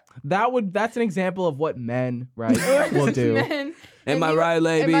 That's an example of what men, right, will do. Men. Am I you- right, am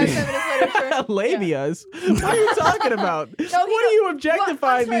lady? I feminist literature? Labias. What are you talking about? No, what are you Well,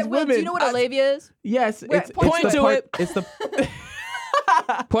 objectifying I'm sorry, these Will, women? do you know what a labia is? Yes, Where- it's point the to part- it. It's the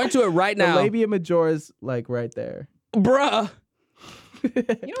Point to it right the now. labia majora's like right there. Bruh. You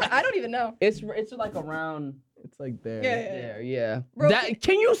know what? I don't even know. It's like around It's like there. Yeah. there, yeah. Bro,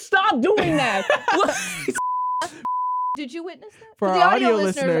 Can you stop doing that? Did you witness that? For the our audio audio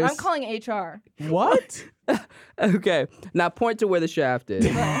listeners, listeners- I'm calling HR. What? Okay. Now point to where the shaft is.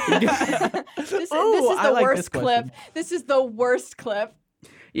 This is Ooh, I the like worst this clip. question. This is the worst clip.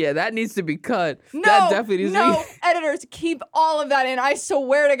 Yeah, that needs to be cut. No, that definitely needs to no, be. editors, keep all of that in. I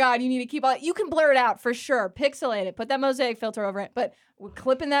swear to God, you need to keep all. You can blur it out for sure, pixelate it, put that mosaic filter over it. But we're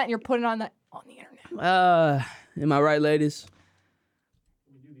clipping that, and you're putting it on the internet. Am I right, ladies?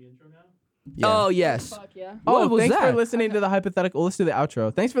 Yeah. Oh yes. Fuck yeah. What was thanks that? for listening to the hypothetical. Let's do the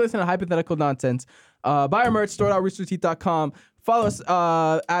outro. Thanks for listening to Hypothetical Nonsense. Buy our merch, store.roosterteeth.com. Follow us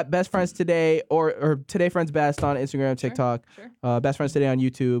at Best Friends Today or Today Friends Best on Instagram, TikTok. Sure. Best Friends Today on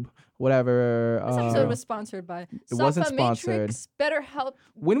YouTube. whatever. This episode was sponsored by it wasn't Safa sponsored. Matrix, BetterHelp,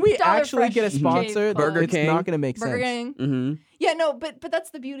 when we Dollar actually get a Fresh, sponsor, Burger it's King. not going to make Burger sense. King. Mm-hmm. Yeah, no, but that's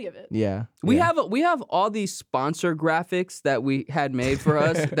the beauty of it. Yeah. We yeah. have all these sponsor graphics that we had made for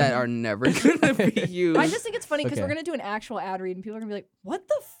us that are never gonna be used. I just think it's funny because Okay. we're gonna do an actual ad read and people are gonna be like, "What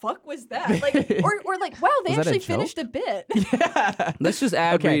the fuck was that?" Like, or like, "Wow, they Was that a actually joke? finished a bit." Yeah. Let's just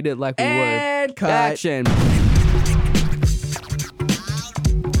ad Okay. read it like we And would. cut. Action.